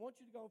he goes, I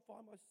want you to go and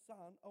find my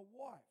son a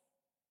wife.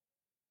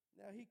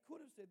 Now he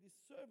could have said, this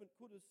servant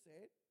could have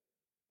said,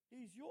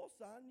 he's your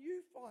son,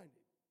 you find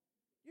him.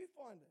 You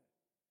find her.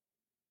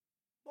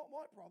 Not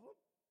my problem.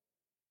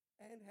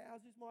 And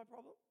how's this my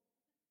problem?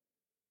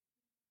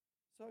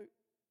 So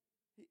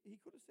he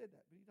could have said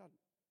that, but he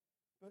doesn't.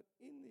 But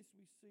in this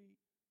we see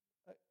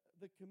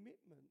the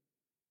commitment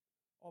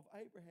of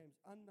Abraham's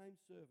unnamed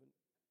servant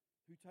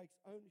who takes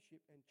ownership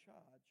and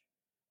charge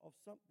of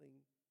something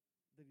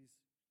that is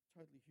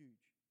totally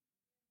huge,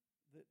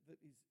 that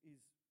is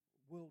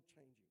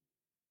world-changing.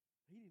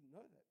 He didn't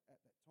know that at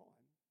that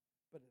time,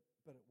 but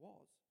it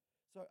was.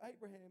 So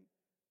Abraham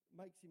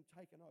makes him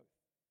take an oath.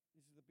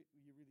 This is the bit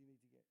you really need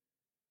to get.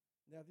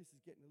 Now this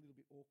is getting a little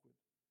bit awkward.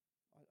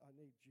 I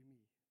need Jimmy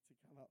to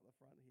come up the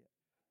front here.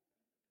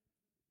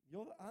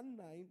 You're the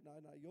unnamed.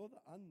 You're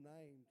the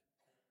unnamed.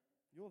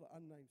 You're the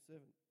unnamed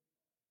servant.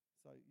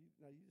 So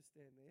you just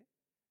stand there.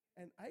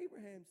 And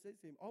Abraham says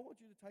to him, I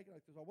want you to take an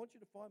oath because I want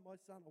you to find my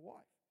son a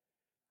wife.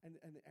 And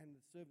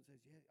the servant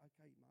says, yeah,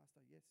 okay,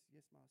 master.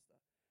 Yes, master.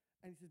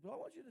 And he says, but I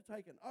want you to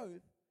take an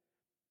oath.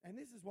 And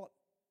this is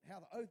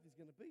how the oath is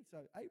going to be.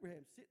 So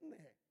Abraham's sitting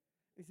there.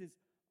 He says,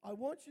 I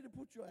want you to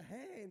put your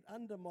hand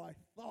under my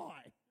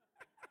thigh.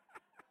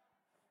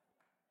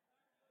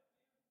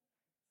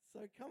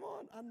 So come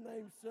on,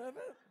 unnamed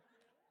servant.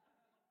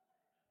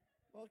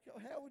 Well,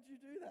 how would you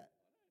do that?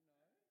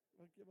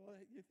 I don't know. Well,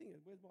 you're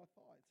thinking, where's my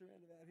thigh? It's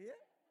around about here.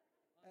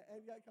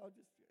 And go, okay, I'll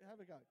just have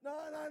a go. No.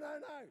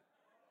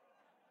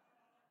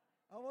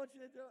 I want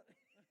you to do it.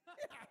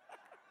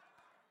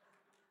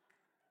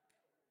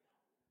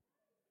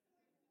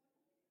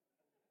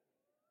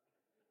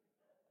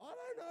 I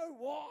don't know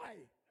why.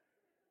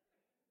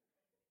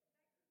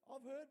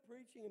 I've heard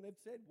preaching and they've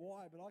said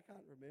why, but I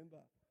can't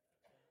remember.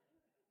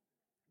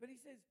 But he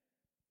says,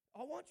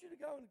 I want you to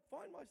go and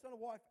find my son a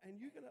wife,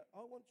 and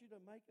I want you to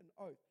make an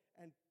oath.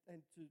 And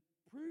to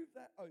prove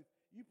that oath,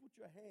 you put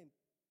your hand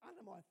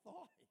under my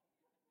thigh.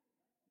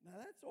 Now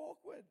that's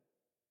awkward.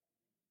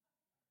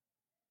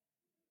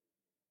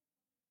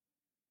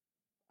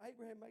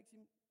 Abraham makes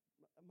him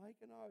make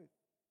an oath.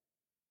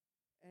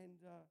 And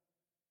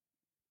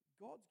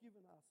God's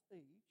given us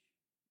each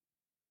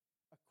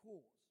a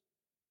cause,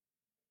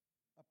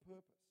 a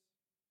purpose.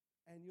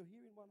 And you're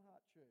here in One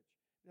Heart Church.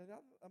 Now, the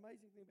other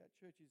amazing thing about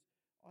church is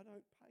I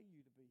don't pay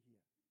you to be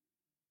here.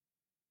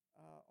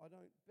 I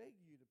don't beg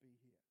you to be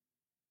here.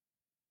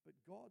 But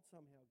God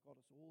somehow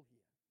got us all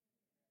here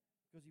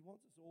because he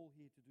wants us all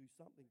here to do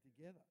something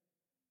together.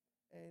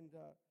 And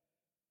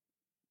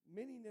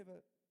many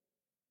never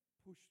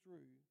push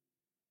through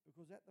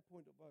because at the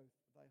point of both,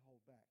 they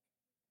hold back.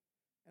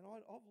 And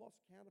I've lost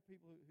count of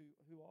people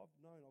who I've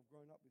known, I've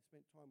grown up with,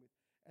 spent time with,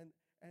 and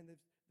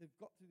they've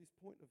got to this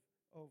point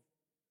of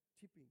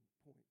tipping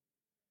point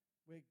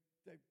where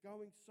they're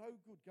going so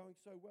good, going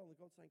so well, and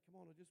God's saying, come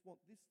on,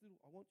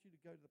 I want you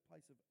to go to the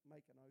place of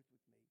make an oath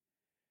with me.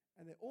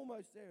 And they're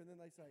almost there, and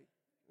then they say,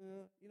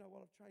 you know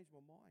what, I've changed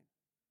my mind.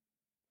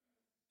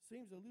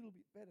 Seems a little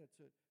bit better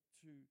to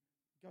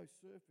go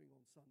surfing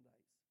on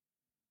Sundays.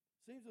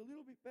 Seems a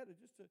little bit better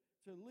just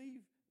to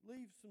leave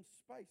some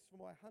space for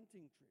my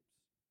hunting trips.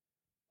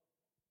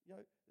 You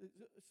know,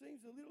 it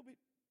seems a little bit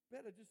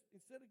better just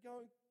instead of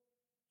going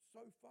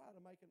so far to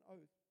make an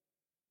oath,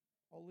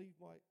 I'll leave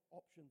my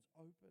options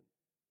open.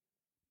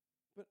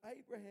 But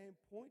Abraham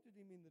pointed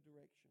him in the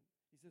direction.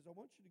 He says, I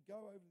want you to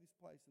go over to this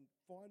place and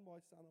find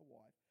my son a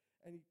wife.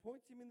 And he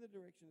points him in the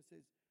direction and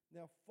says,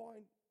 now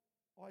find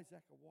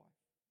Isaac a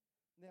wife.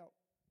 Now,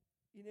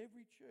 in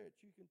every church,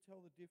 you can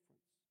tell the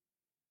difference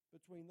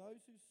between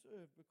those who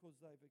serve because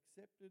they've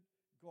accepted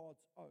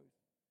God's oath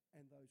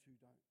and those who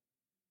don't.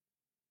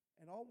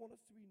 And I want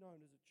us to be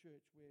known as a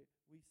church where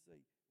we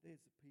see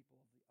there's the people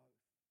of the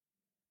oath.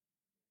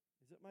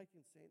 Is it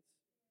making sense?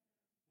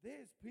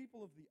 There's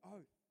people of the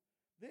oath.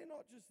 They're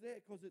not just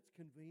there because it's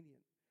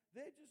convenient.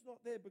 They're just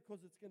not there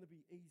because it's going to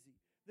be easy.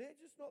 They're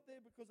just not there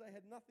because they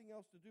had nothing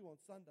else to do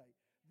on Sunday.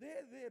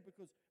 They're there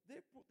because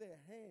they've put their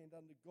hand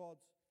under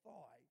God's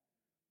thigh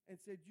and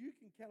said, you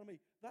can count on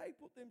me. They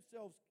put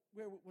themselves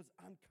where it was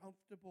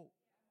uncomfortable.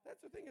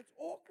 That's the thing, it's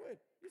awkward.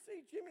 You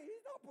see, Jimmy,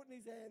 he's not putting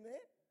his hand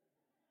there.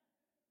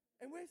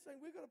 And we're saying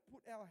we've got to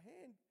put our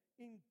hand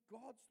in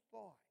God's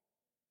thigh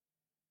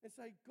and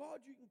say,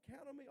 God, you can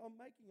count on me. I'm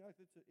making oath.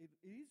 It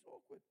is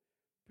awkward.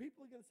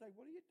 People are going to say,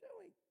 what are you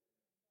doing?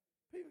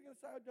 People are going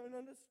to say, I don't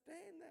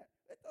understand that.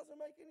 That doesn't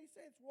make any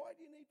sense. Why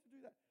do you need to do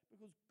that?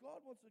 Because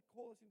God wants to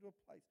call us into a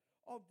place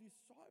of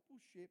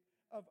discipleship,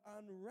 of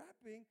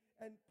unwrapping,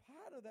 and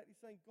part of that is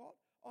saying, God,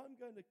 I'm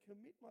going to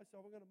commit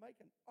myself. I'm going to make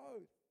an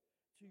oath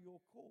to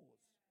your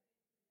cause.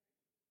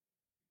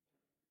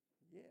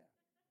 Yeah.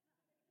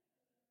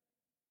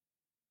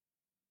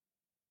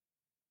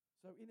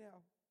 So in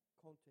our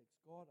context,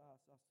 God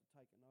asks us to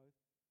take an oath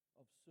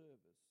of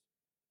service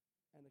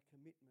and a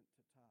commitment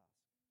to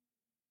task.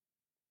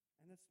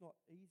 And it's not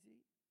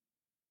easy,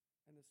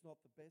 and it's not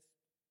the best,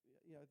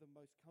 the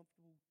most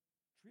comfortable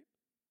trip,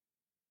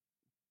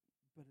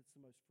 but it's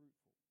the most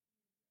fruitful.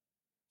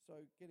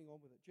 So getting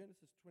on with it,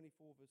 Genesis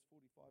 24, verse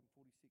 45 and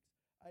 46,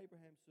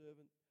 Abraham's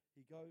servant,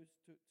 he goes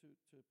to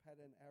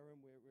Paddan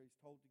Aram where he's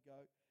told to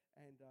go,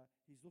 and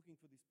he's looking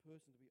for this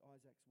person to be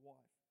Isaac's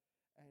wife.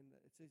 And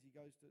it says he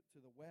goes to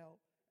the well,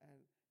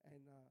 and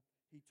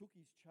he took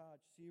his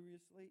charge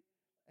seriously,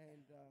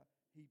 and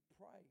he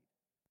prayed.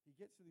 He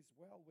gets to this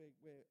well where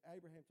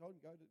Abraham told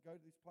him, go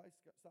to this place,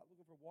 start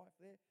looking for a wife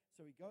there.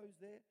 So he goes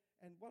there.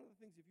 And one of the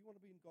things, if you want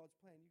to be in God's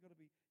plan, you've got to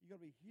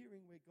be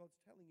hearing where God's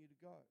telling you to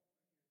go.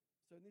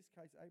 So in this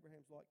case,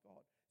 Abraham's like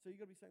God. So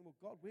you've got to be saying, well,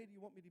 God, where do you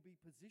want me to be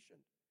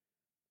positioned?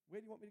 Where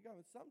do you want me to go?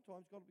 And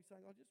sometimes God will be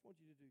saying, I just want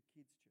you to do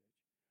kids' church.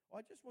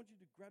 I just want you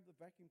to grab the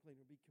vacuum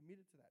cleaner and be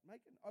committed to that.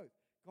 Make an oath.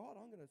 God,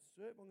 I'm going to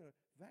serve. I'm going to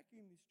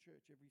vacuum this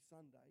church every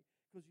Sunday.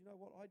 Because you know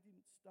what? I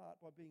didn't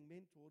start by being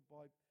mentored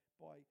by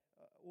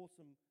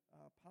awesome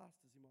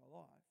pastors in my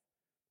life.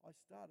 I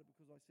started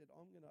because I said,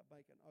 I'm going to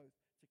make an oath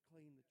to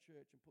clean the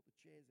church and put the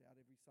chairs out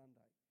every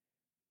Sunday.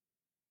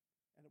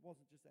 And it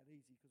wasn't just that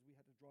easy because we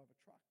had to drive a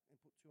truck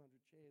and put 200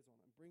 chairs on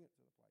it and bring it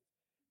to the place.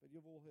 But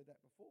you've all heard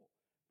that before.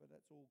 But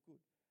that's all good.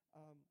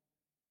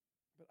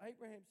 But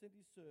Abraham sent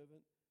his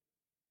servant,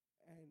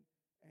 and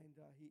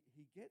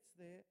he gets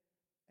there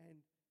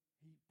and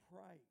he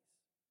prays.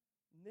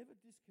 Never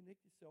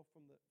disconnect yourself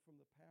from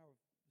the power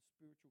of the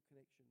spiritual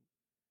connection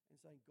and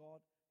saying,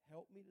 God,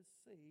 help me to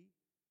see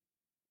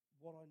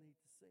what I need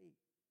to see.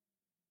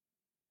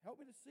 Help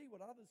me to see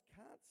what others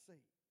can't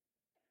see.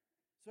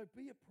 So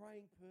be a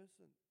praying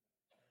person.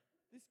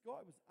 This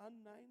guy was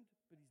unnamed,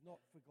 but he's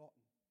not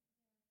forgotten.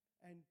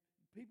 And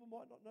people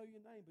might not know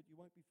your name, but you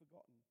won't be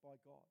forgotten by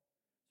God.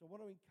 So I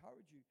want to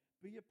encourage you,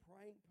 be a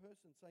praying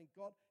person, saying,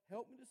 God,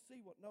 help me to see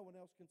what no one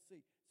else can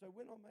see. So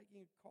when I'm making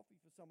a coffee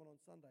for someone on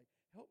Sunday,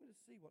 help me to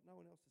see what no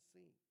one else is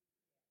seeing.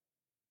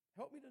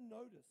 Help me to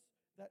notice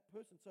that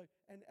person. So,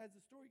 and as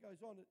the story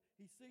goes on,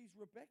 he sees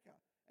Rebecca,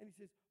 and he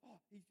says,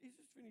 he's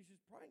just finished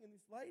his praying, and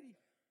this lady,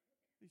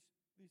 this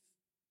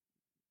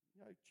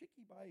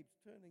chickie babe's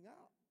turning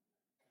up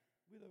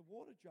with a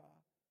water jar,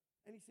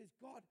 and he says,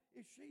 God,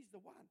 if she's the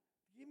one,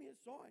 give me a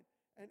sign.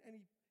 And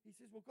he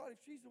says, well, God, if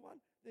she's the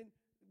one, then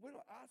when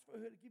I ask for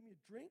her to give me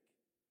a drink,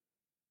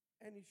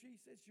 and if she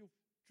says she'll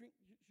drink,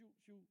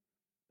 she'll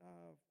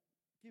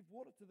give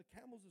water to the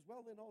camels as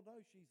well, then I'll know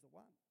she's the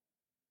one.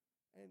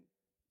 And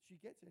she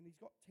gets it, and he's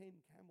got 10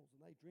 camels,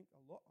 and they drink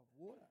a lot of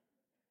water.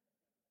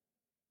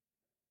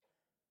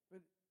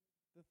 But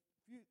the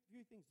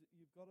few things that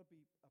you've got to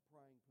be a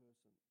praying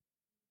person.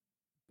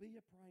 Be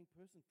a praying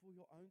person for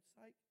your own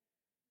sake.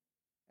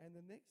 And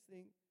the next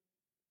thing,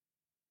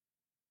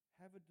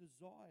 have a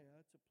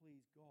desire to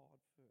please God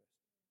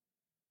first.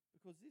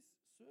 Because this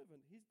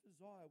servant, his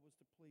desire was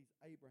to please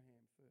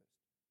Abraham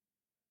first.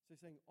 So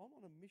he's saying, I'm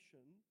on a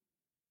mission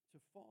to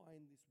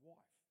find this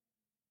wife.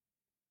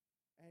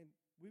 And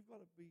we've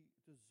got to be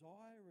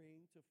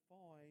desiring to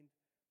find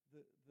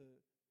the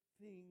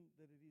thing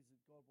that it is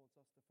that God wants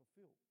us to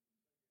fulfill.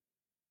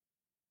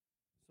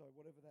 So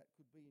whatever that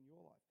could be in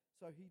your life.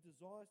 So he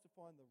desires to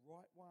find the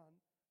right one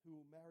who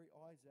will marry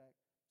Isaac.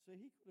 So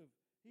he could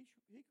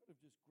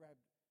have just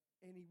grabbed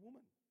any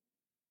woman.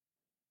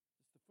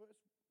 Just the first,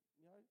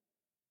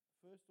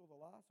 first or the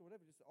last or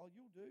whatever. Just say, oh,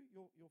 you'll do.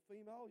 You're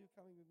female. You're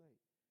coming with me.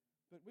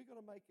 But we've got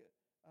to make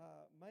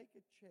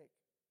a check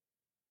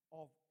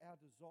of our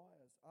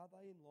desires. Are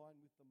they in line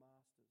with the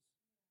Master's?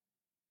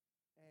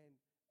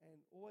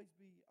 And always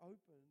be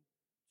open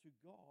to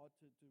God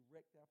to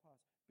direct our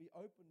paths. Be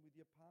open with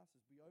your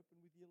pastors. Be open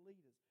with your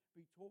leaders.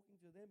 Be talking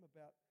to them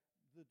about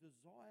the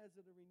desires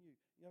that are in you.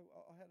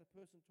 I had a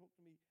person talk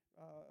to me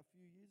a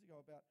few years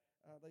ago about,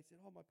 they said,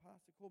 my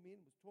pastor called me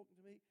in and was talking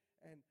to me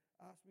and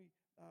asked me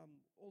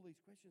all these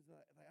questions. And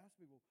they asked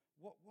me,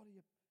 well, what are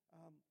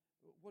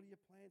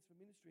your plans for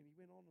ministry? And he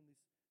went on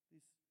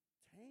this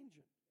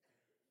tangent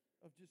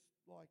of just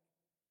like,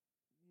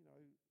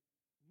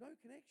 no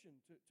connection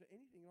to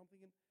anything. And I'm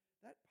thinking,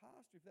 that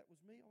pastor, if that was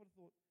me, I would have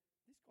thought,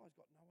 this guy's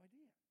got no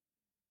idea.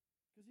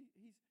 Because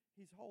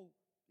his whole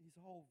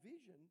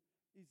vision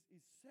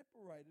is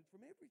separated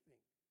from everything.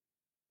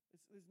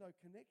 There's no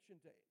connection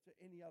to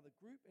any other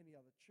group, any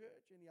other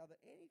church, any other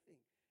anything.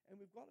 And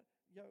we've got to,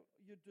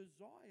 your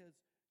desires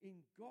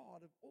in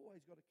God have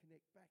always got to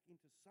connect back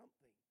into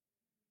something.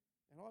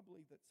 And I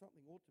believe that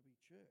something ought to be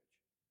church.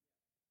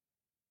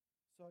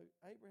 So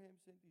Abraham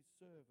sent his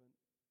servant,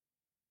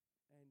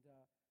 and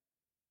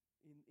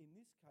in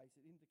this case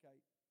it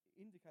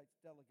indicates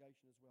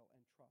delegation as well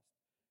and trust.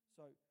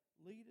 So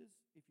leaders,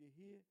 if you're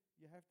here,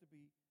 you have to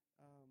be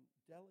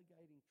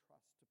delegating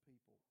trust to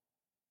people.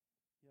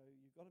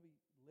 You've got to be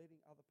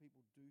letting other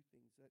people do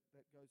things.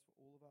 That goes for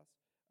all of us.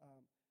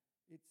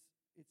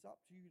 It's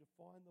up to you to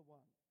find the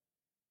one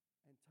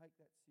and take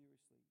that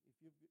seriously.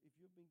 If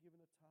you've been given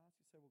a task,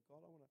 you say, well,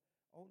 God,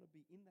 I want to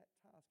be in that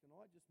task, and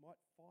I just might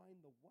find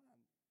the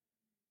one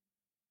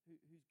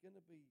who's going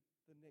to be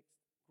the next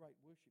great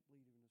worship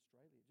leader in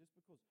Australia, just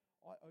because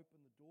I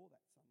opened the door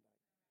that Sunday.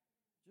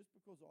 Just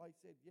because I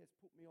said, yes,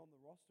 put me on the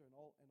roster and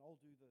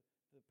I'll do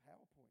the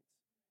PowerPoints.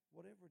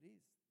 Whatever it is,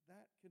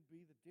 that could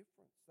be the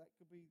difference. That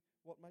could be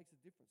what makes a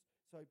difference.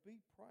 So be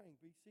praying,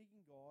 be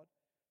seeking God,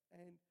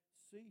 and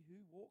see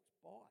who walks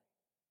by.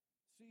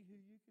 See who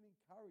you can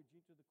encourage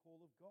into the call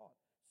of God.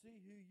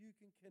 See who you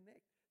can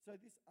connect. So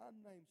this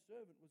unnamed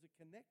servant was a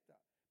connector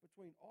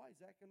between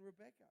Isaac and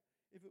Rebekah.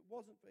 If it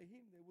wasn't for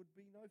him, there would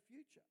be no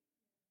future.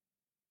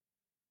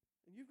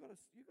 And you've got to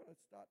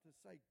start to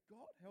say,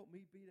 God, help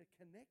me be the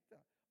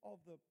connector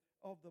of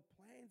the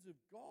plans of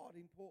God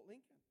in Port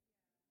Lincoln.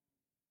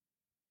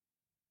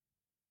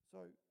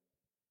 So,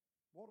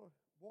 what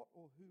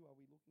or who are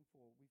we looking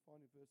for? We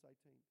find in verse 18.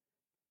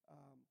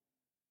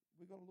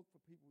 We've got to look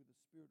for people with the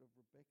spirit of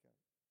Rebekah.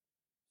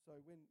 So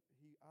when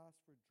he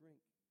asked for a drink,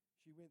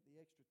 she went the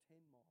extra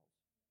 10 miles,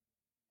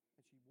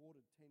 and she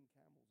watered 10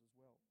 camels as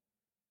well.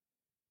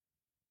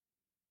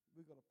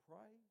 We've got to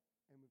pray,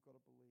 and we've got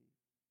to believe.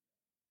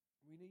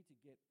 We need to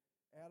get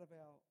out of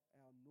our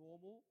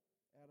normal,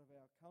 out of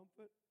our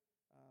comfort.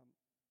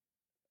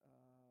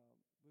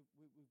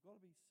 We've got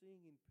to be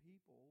seeing in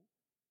people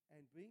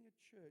and being a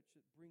church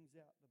that brings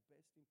out the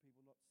best in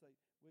people. Not say,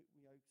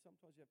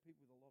 sometimes you have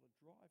people with a lot of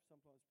drive,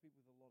 sometimes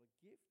people with a lot of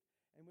gift,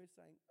 and we're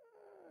saying,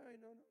 oh,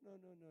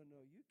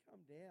 no, you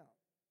come down.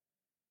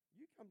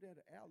 You come down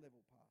to our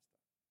level, Pastor.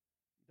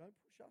 Don't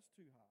push us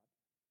too hard.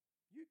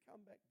 You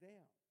come back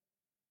down.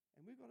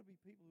 And we've got to be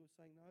people who are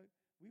saying, no,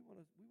 we want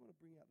to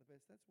bring out the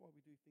best. That's why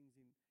we do things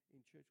in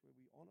church where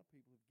we honour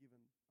people who've given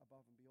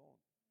above and beyond.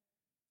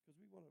 Because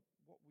we want to,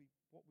 what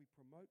we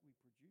promote, we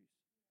produce.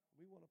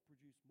 We want to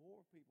produce more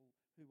of people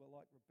who are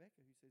like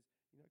Rebekah, who says,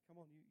 come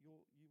on,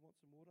 you want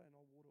some water, and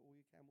I'll water all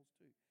your camels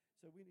too.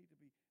 So we need to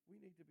be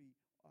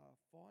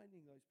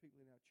finding those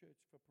people in our church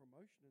for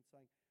promotion and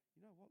saying,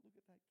 you know what, look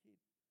at that kid.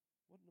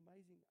 What an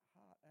amazing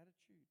heart,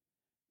 attitude,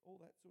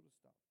 all that sort of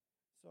stuff.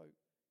 So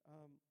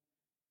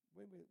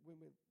when we're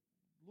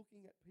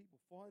looking at people,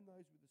 find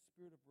those with the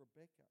spirit of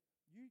Rebekah.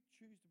 You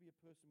choose to be a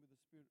person with the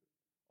spirit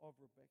of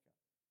Rebekah.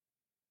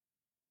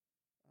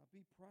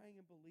 Be praying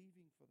and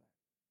believing for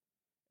that.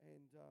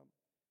 And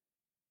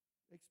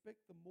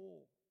expect the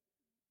more,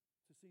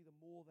 to see the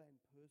more than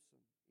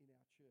person in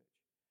our church.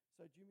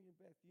 So Jimmy and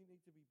Beth, you need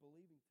to be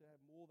believing to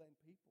have more than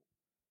people.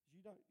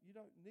 You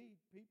don't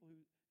need people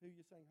who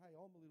you're saying, hey,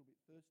 I'm a little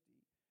bit thirsty.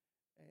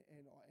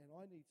 and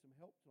I need some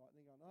help tonight.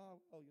 And they're going,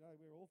 oh, well,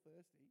 we're all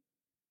thirsty.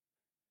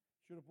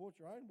 Should have bought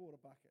your own water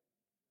bucket.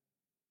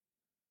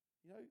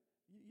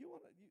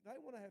 They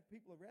want to have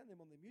people around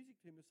them on their music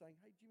team who are saying,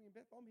 hey, Jimmy and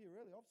Beth, I'm here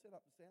early. I've set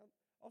up the sound.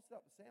 I'll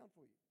set up the sound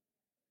for you.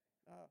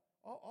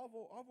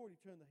 I've already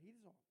turned the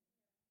heaters on.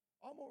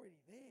 I'm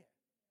already there.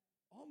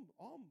 I'm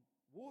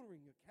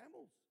watering your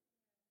camels.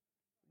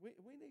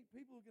 We need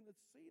people who are going to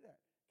see that,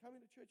 come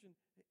into church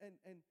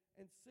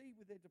and see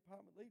with their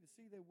department leader,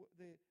 see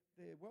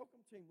their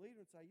welcome team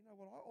leader and say, you know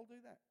what, I'll do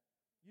that.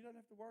 You don't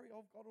have to worry.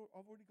 I've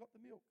already got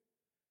the milk.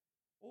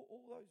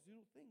 All those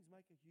little things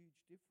make a huge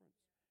difference.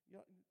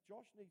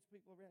 Josh needs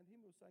people around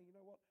him who are saying, you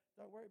know what,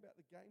 don't worry about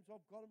the games.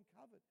 I've got them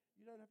covered.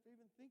 You don't have to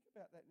even think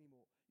about that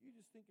anymore. You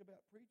just think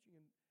about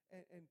preaching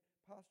and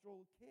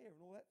pastoral care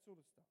and all that sort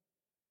of stuff.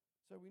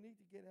 So we need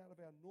to get out of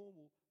our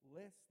normal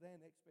less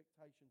than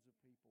expectations of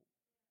people,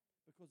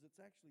 because it's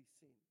actually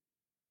sin.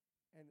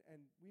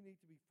 And we need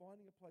to be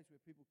finding a place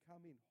where people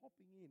come in,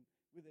 hopping in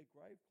with their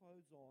grave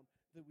clothes on,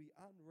 that we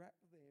unwrap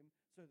them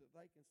so that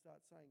they can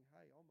start saying,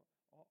 hey, I'm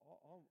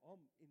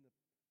in the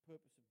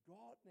purpose of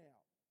God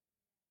now.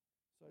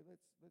 So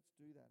let's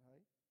do that, hey?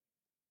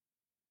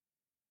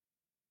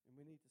 And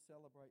we need to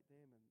celebrate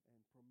them and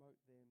promote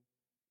them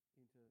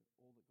into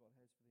all that God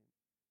has for them.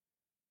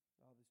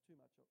 There's too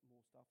much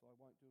more stuff. I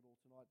won't do it all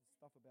tonight. There's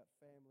stuff about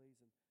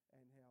families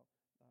and how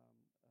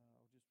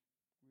I'll just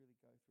really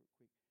go through it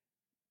quick.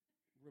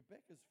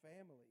 Rebecca's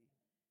family,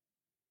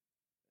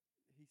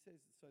 he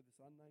says, so this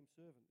unnamed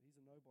servant, he's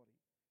a nobody.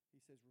 He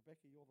says,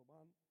 Rebecca, you're the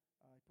one.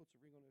 He puts a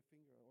ring on her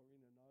finger or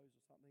in her nose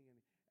or something,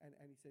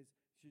 and he says,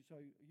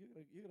 so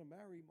you're gonna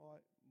marry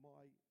my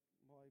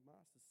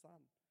master's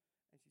son.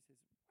 And she says,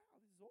 wow,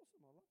 this is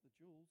awesome. I love the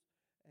jewels.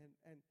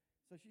 And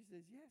so she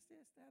says, yes,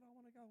 Dad, I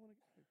want to go.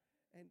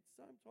 And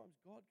sometimes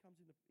God comes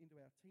into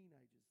our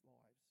teenagers'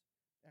 lives,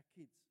 our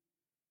kids,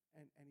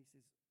 and he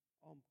says,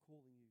 I'm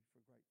calling you for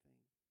a great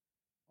thing.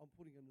 I'm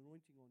putting an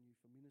anointing on you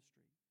for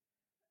ministry.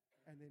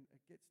 And then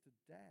it gets to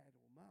dad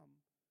or mum,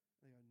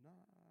 and they go,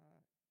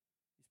 nah,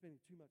 you're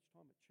spending too much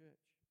time at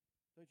church.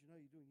 Don't you know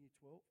you're doing year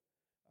 12?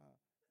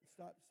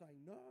 Start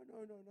saying, no.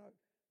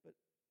 But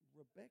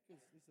this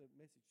is a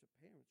message to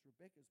parents,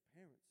 Rebecca's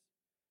parents,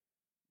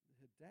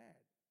 her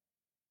dad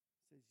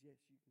says, yes,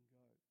 you can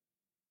go.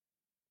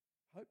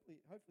 Hopefully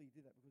he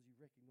did that because he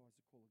recognized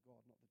the call of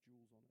God, not the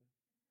jewels on her.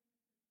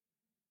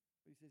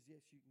 But he says,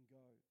 yes, you can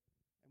go.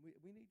 And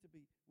we need to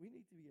be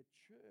a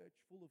church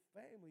full of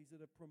families that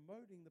are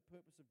promoting the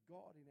purpose of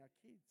God in our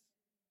kids.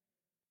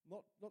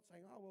 Not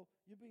saying, oh, well,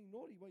 you're being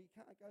naughty. Well, you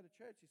can't go to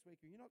church this week,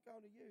 or you're not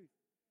going to youth.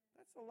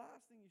 That's the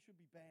last thing you should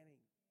be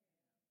banning.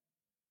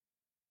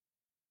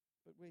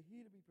 But we're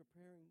here to be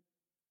preparing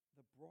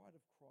the bride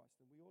of Christ,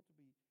 and we ought to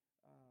be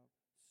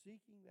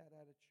seeking that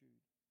attitude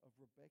of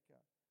Rebecca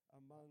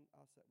among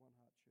us at One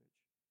Heart Church.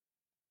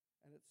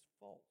 And it's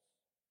false.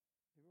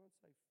 Everyone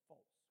say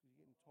false, because you're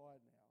getting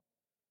tired now.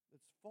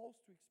 It's false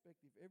to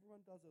expect if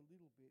everyone does a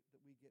little bit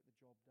that we get the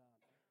job done.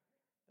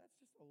 That's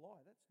just a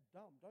lie. That's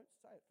dumb. Don't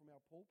say it from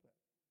our pulpit.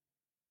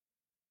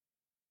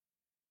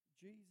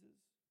 Jesus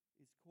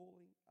is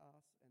calling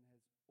us and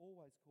has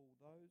always called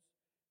those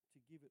to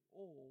give it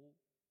all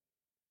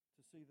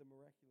to see the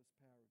miraculous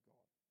power of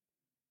God.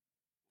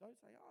 Don't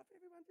say, oh, if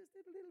everyone just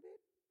did a little bit,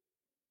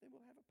 then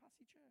we'll have a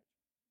pussy church.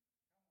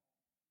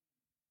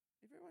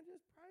 If everyone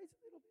just prays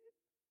a little bit.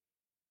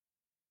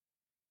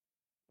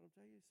 But I'll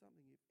tell you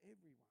something, if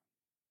everyone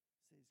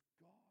says,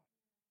 God,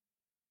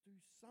 do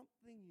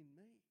something in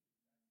me,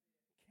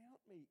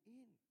 count me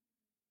in,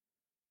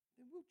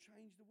 then we'll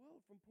change the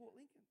world from Port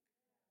Lincoln.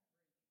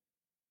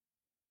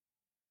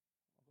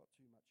 I've got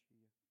too much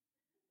here.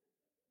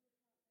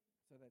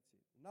 So that's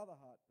it. Another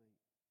heartbeat.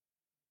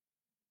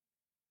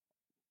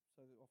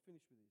 So I'll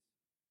finish with this.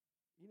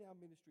 In our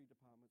ministry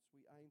departments,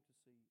 we aim to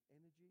see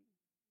energy,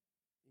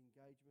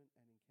 engagement,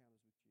 and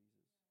encounters with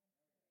Jesus.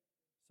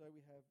 So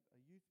we have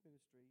a youth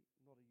ministry,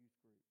 not a youth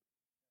group.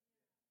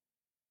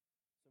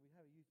 So we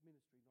have a youth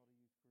ministry, not a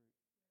youth group.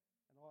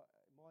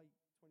 And my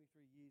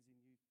 23 years in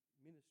youth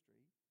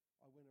ministry,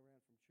 I went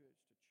around from church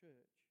to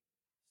church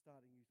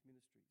starting youth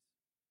ministries.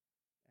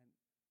 And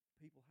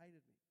people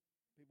hated me.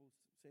 People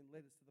send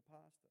letters to the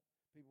pastor.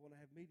 People want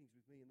to have meetings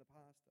with me and the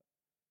pastor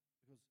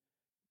because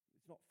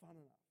it's not fun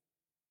enough.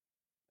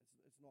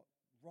 It's not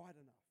right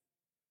enough.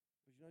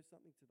 Because you know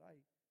something,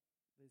 today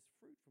there's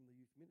fruit from the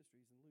youth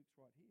ministries, and Luke's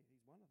right here.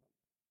 He's one of them.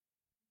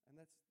 And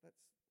that's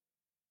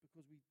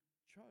because we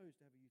chose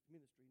to have a youth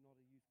ministry, not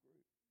a youth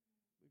group.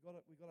 We've got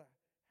to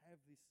have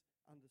this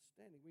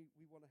understanding.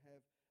 We want to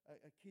have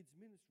a kids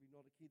ministry,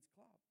 not a kids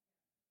club.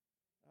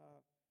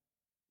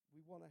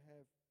 We want to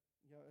have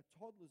a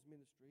toddlers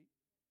ministry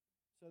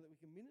so that we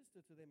can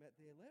minister to them at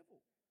their level.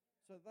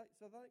 So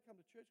they don't come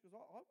to church, because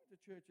I went to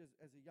church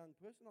as a young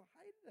person. I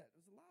hated it.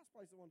 It was the last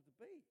place I wanted to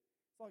be.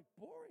 It's like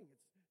boring.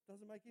 It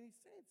doesn't make any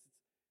sense.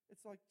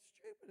 It's like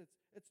stupid.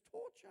 It's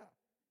torture.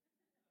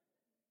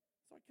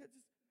 It's like,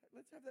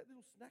 let's have that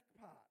little snack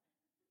part.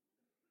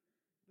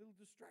 Little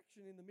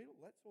distraction in the middle.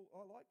 That's all.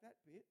 I like that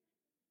bit.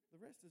 The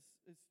rest is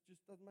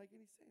just doesn't make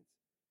any sense.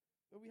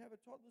 But we have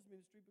a toddlers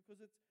ministry because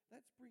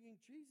that's bringing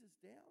Jesus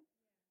down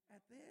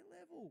at their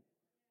level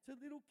to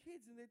little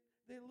kids, and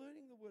they're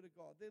learning the Word of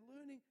God. They're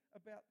learning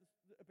about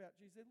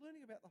Jesus. They're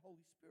learning about the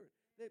Holy Spirit.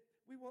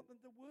 We want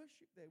them to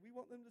worship there. We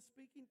want them to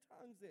speak in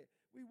tongues there.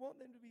 We want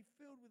them to be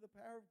filled with the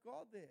power of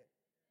God there.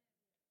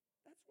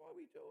 That's why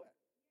we do it.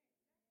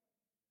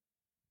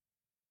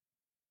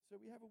 So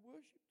we have a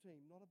worship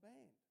team, not a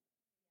band.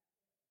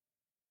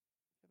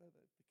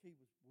 The key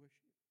was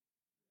worship.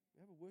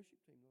 We have a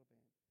worship team, not a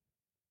band.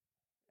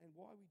 And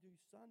why we do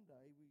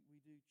Sunday, we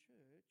do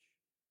church,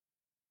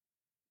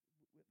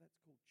 that's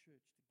called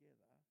church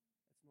together.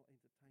 It's not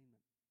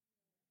entertainment.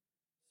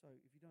 So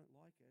if you don't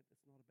like it,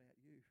 it's not about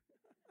you. So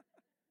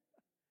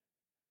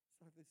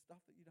if there's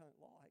stuff that you don't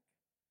like,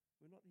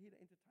 we're not here to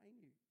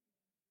entertain you.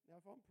 Now,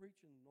 if I'm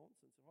preaching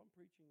nonsense, if I'm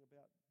preaching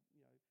about,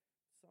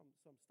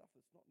 some stuff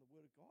that's not in the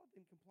Word of God,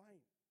 then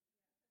complain.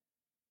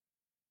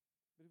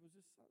 But if it was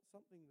just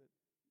something that,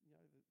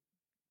 the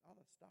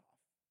other stuff,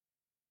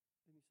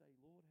 then you say,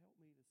 Lord, help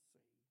me to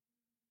see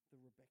the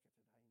Rebecca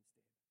today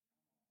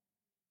instead.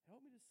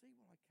 Help me to see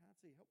what I can't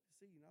see. Help me to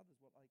see in others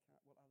what others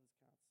can't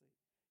see.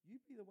 You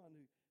be the one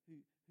who's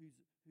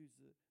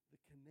the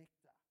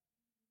connector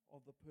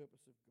of the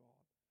purpose of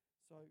God.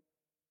 So,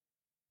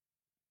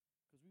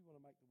 because we want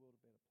to make the world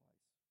a better place.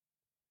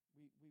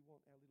 We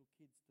want our little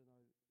kids to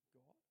know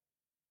God,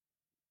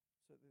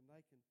 so then they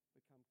can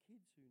become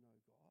kids who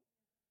know God,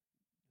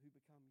 who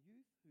become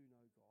youth who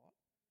know God,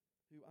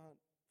 who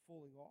aren't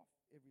falling off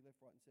every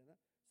left, right and centre,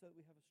 so that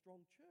we have a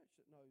strong church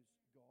that knows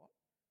God,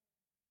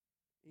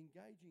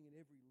 engaging in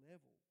every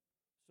level,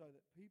 so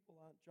that people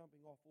aren't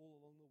jumping off all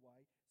along the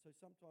way. So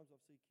sometimes I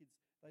see kids,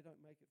 they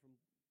don't make it from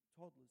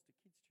toddlers to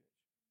kids'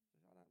 church. They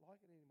say, I don't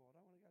like it anymore.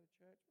 I don't want to go to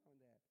church, Mum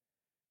and Dad.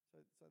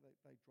 So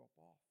they drop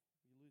off.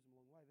 You lose them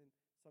along the way. Then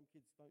some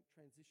kids don't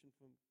transition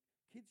from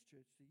kids'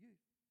 church to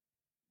youth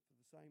for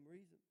the same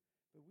reason.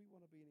 But we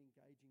want to be an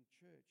engaging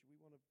church. We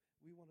want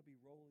to be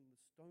rolling the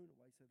stone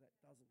away so that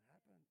doesn't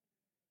happen.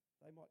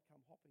 They might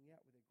come hopping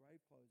out with their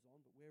grave clothes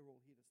on, but we're all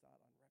here to start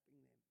unwrapping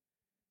them.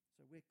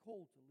 So we're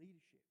called to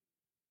leadership.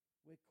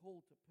 We're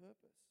called to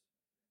purpose.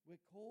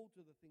 We're called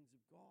to the things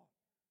of God.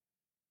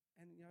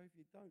 And, if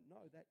you don't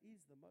know, that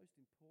is the most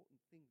important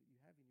thing that you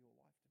have in your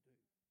life to do.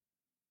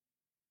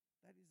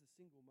 That is the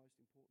single most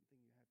important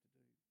thing you have to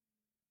do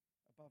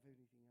above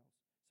anything else.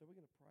 So we're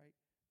going to pray,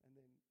 and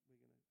then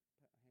we're going to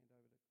hand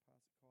over to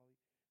Pastor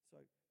Kylie. So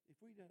if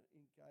we don't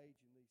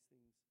engage in these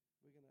things,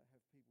 we're going to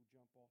have people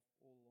jump off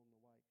all along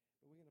the way.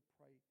 But we're going to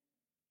pray,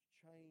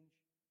 change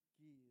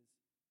gears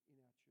in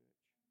our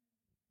church.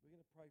 We're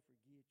going to pray for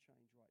a gear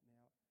change right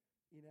now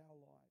in our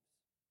lives.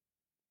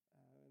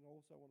 And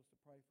also want us to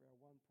pray for our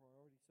one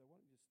priority. So why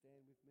don't you just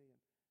stand with me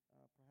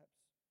and perhaps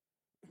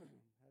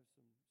have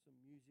some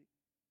music.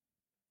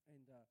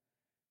 And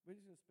we're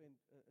just going to spend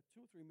 2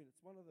 or 3 minutes.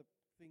 One of the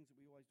things that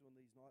we always do on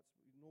these nights,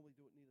 we normally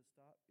do it near the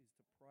start, is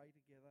to pray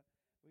together.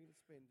 We're going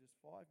to spend just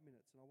 5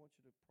 minutes, and I want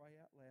you to pray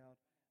out loud.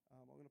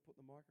 I'm going to put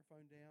the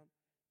microphone down,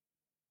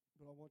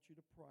 but I want you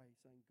to pray,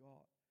 saying,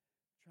 God,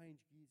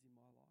 change gears in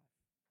my life.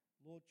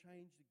 Lord,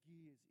 change the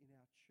gears in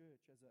our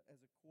church as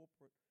a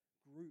corporate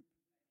group,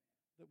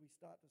 that we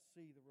start to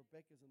see the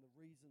Rebeccas and the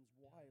reasons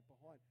why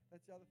behind.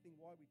 That's the other thing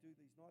why we do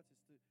these nights, is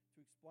to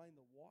explain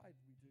the why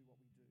we do what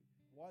we do,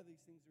 why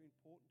these things are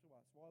important to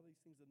us, why these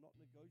things are not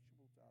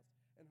negotiable to us.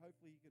 And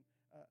hopefully you can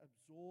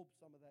absorb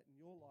some of that in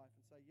your life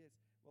and say, yes,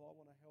 well, I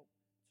want to help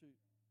to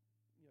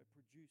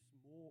produce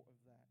more of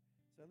that.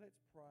 So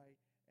let's pray,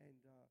 and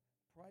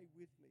pray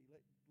with me.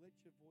 Let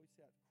your voice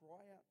out.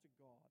 Cry out to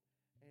God,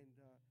 and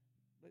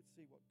let's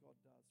see what God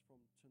does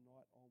from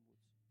tonight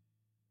onwards.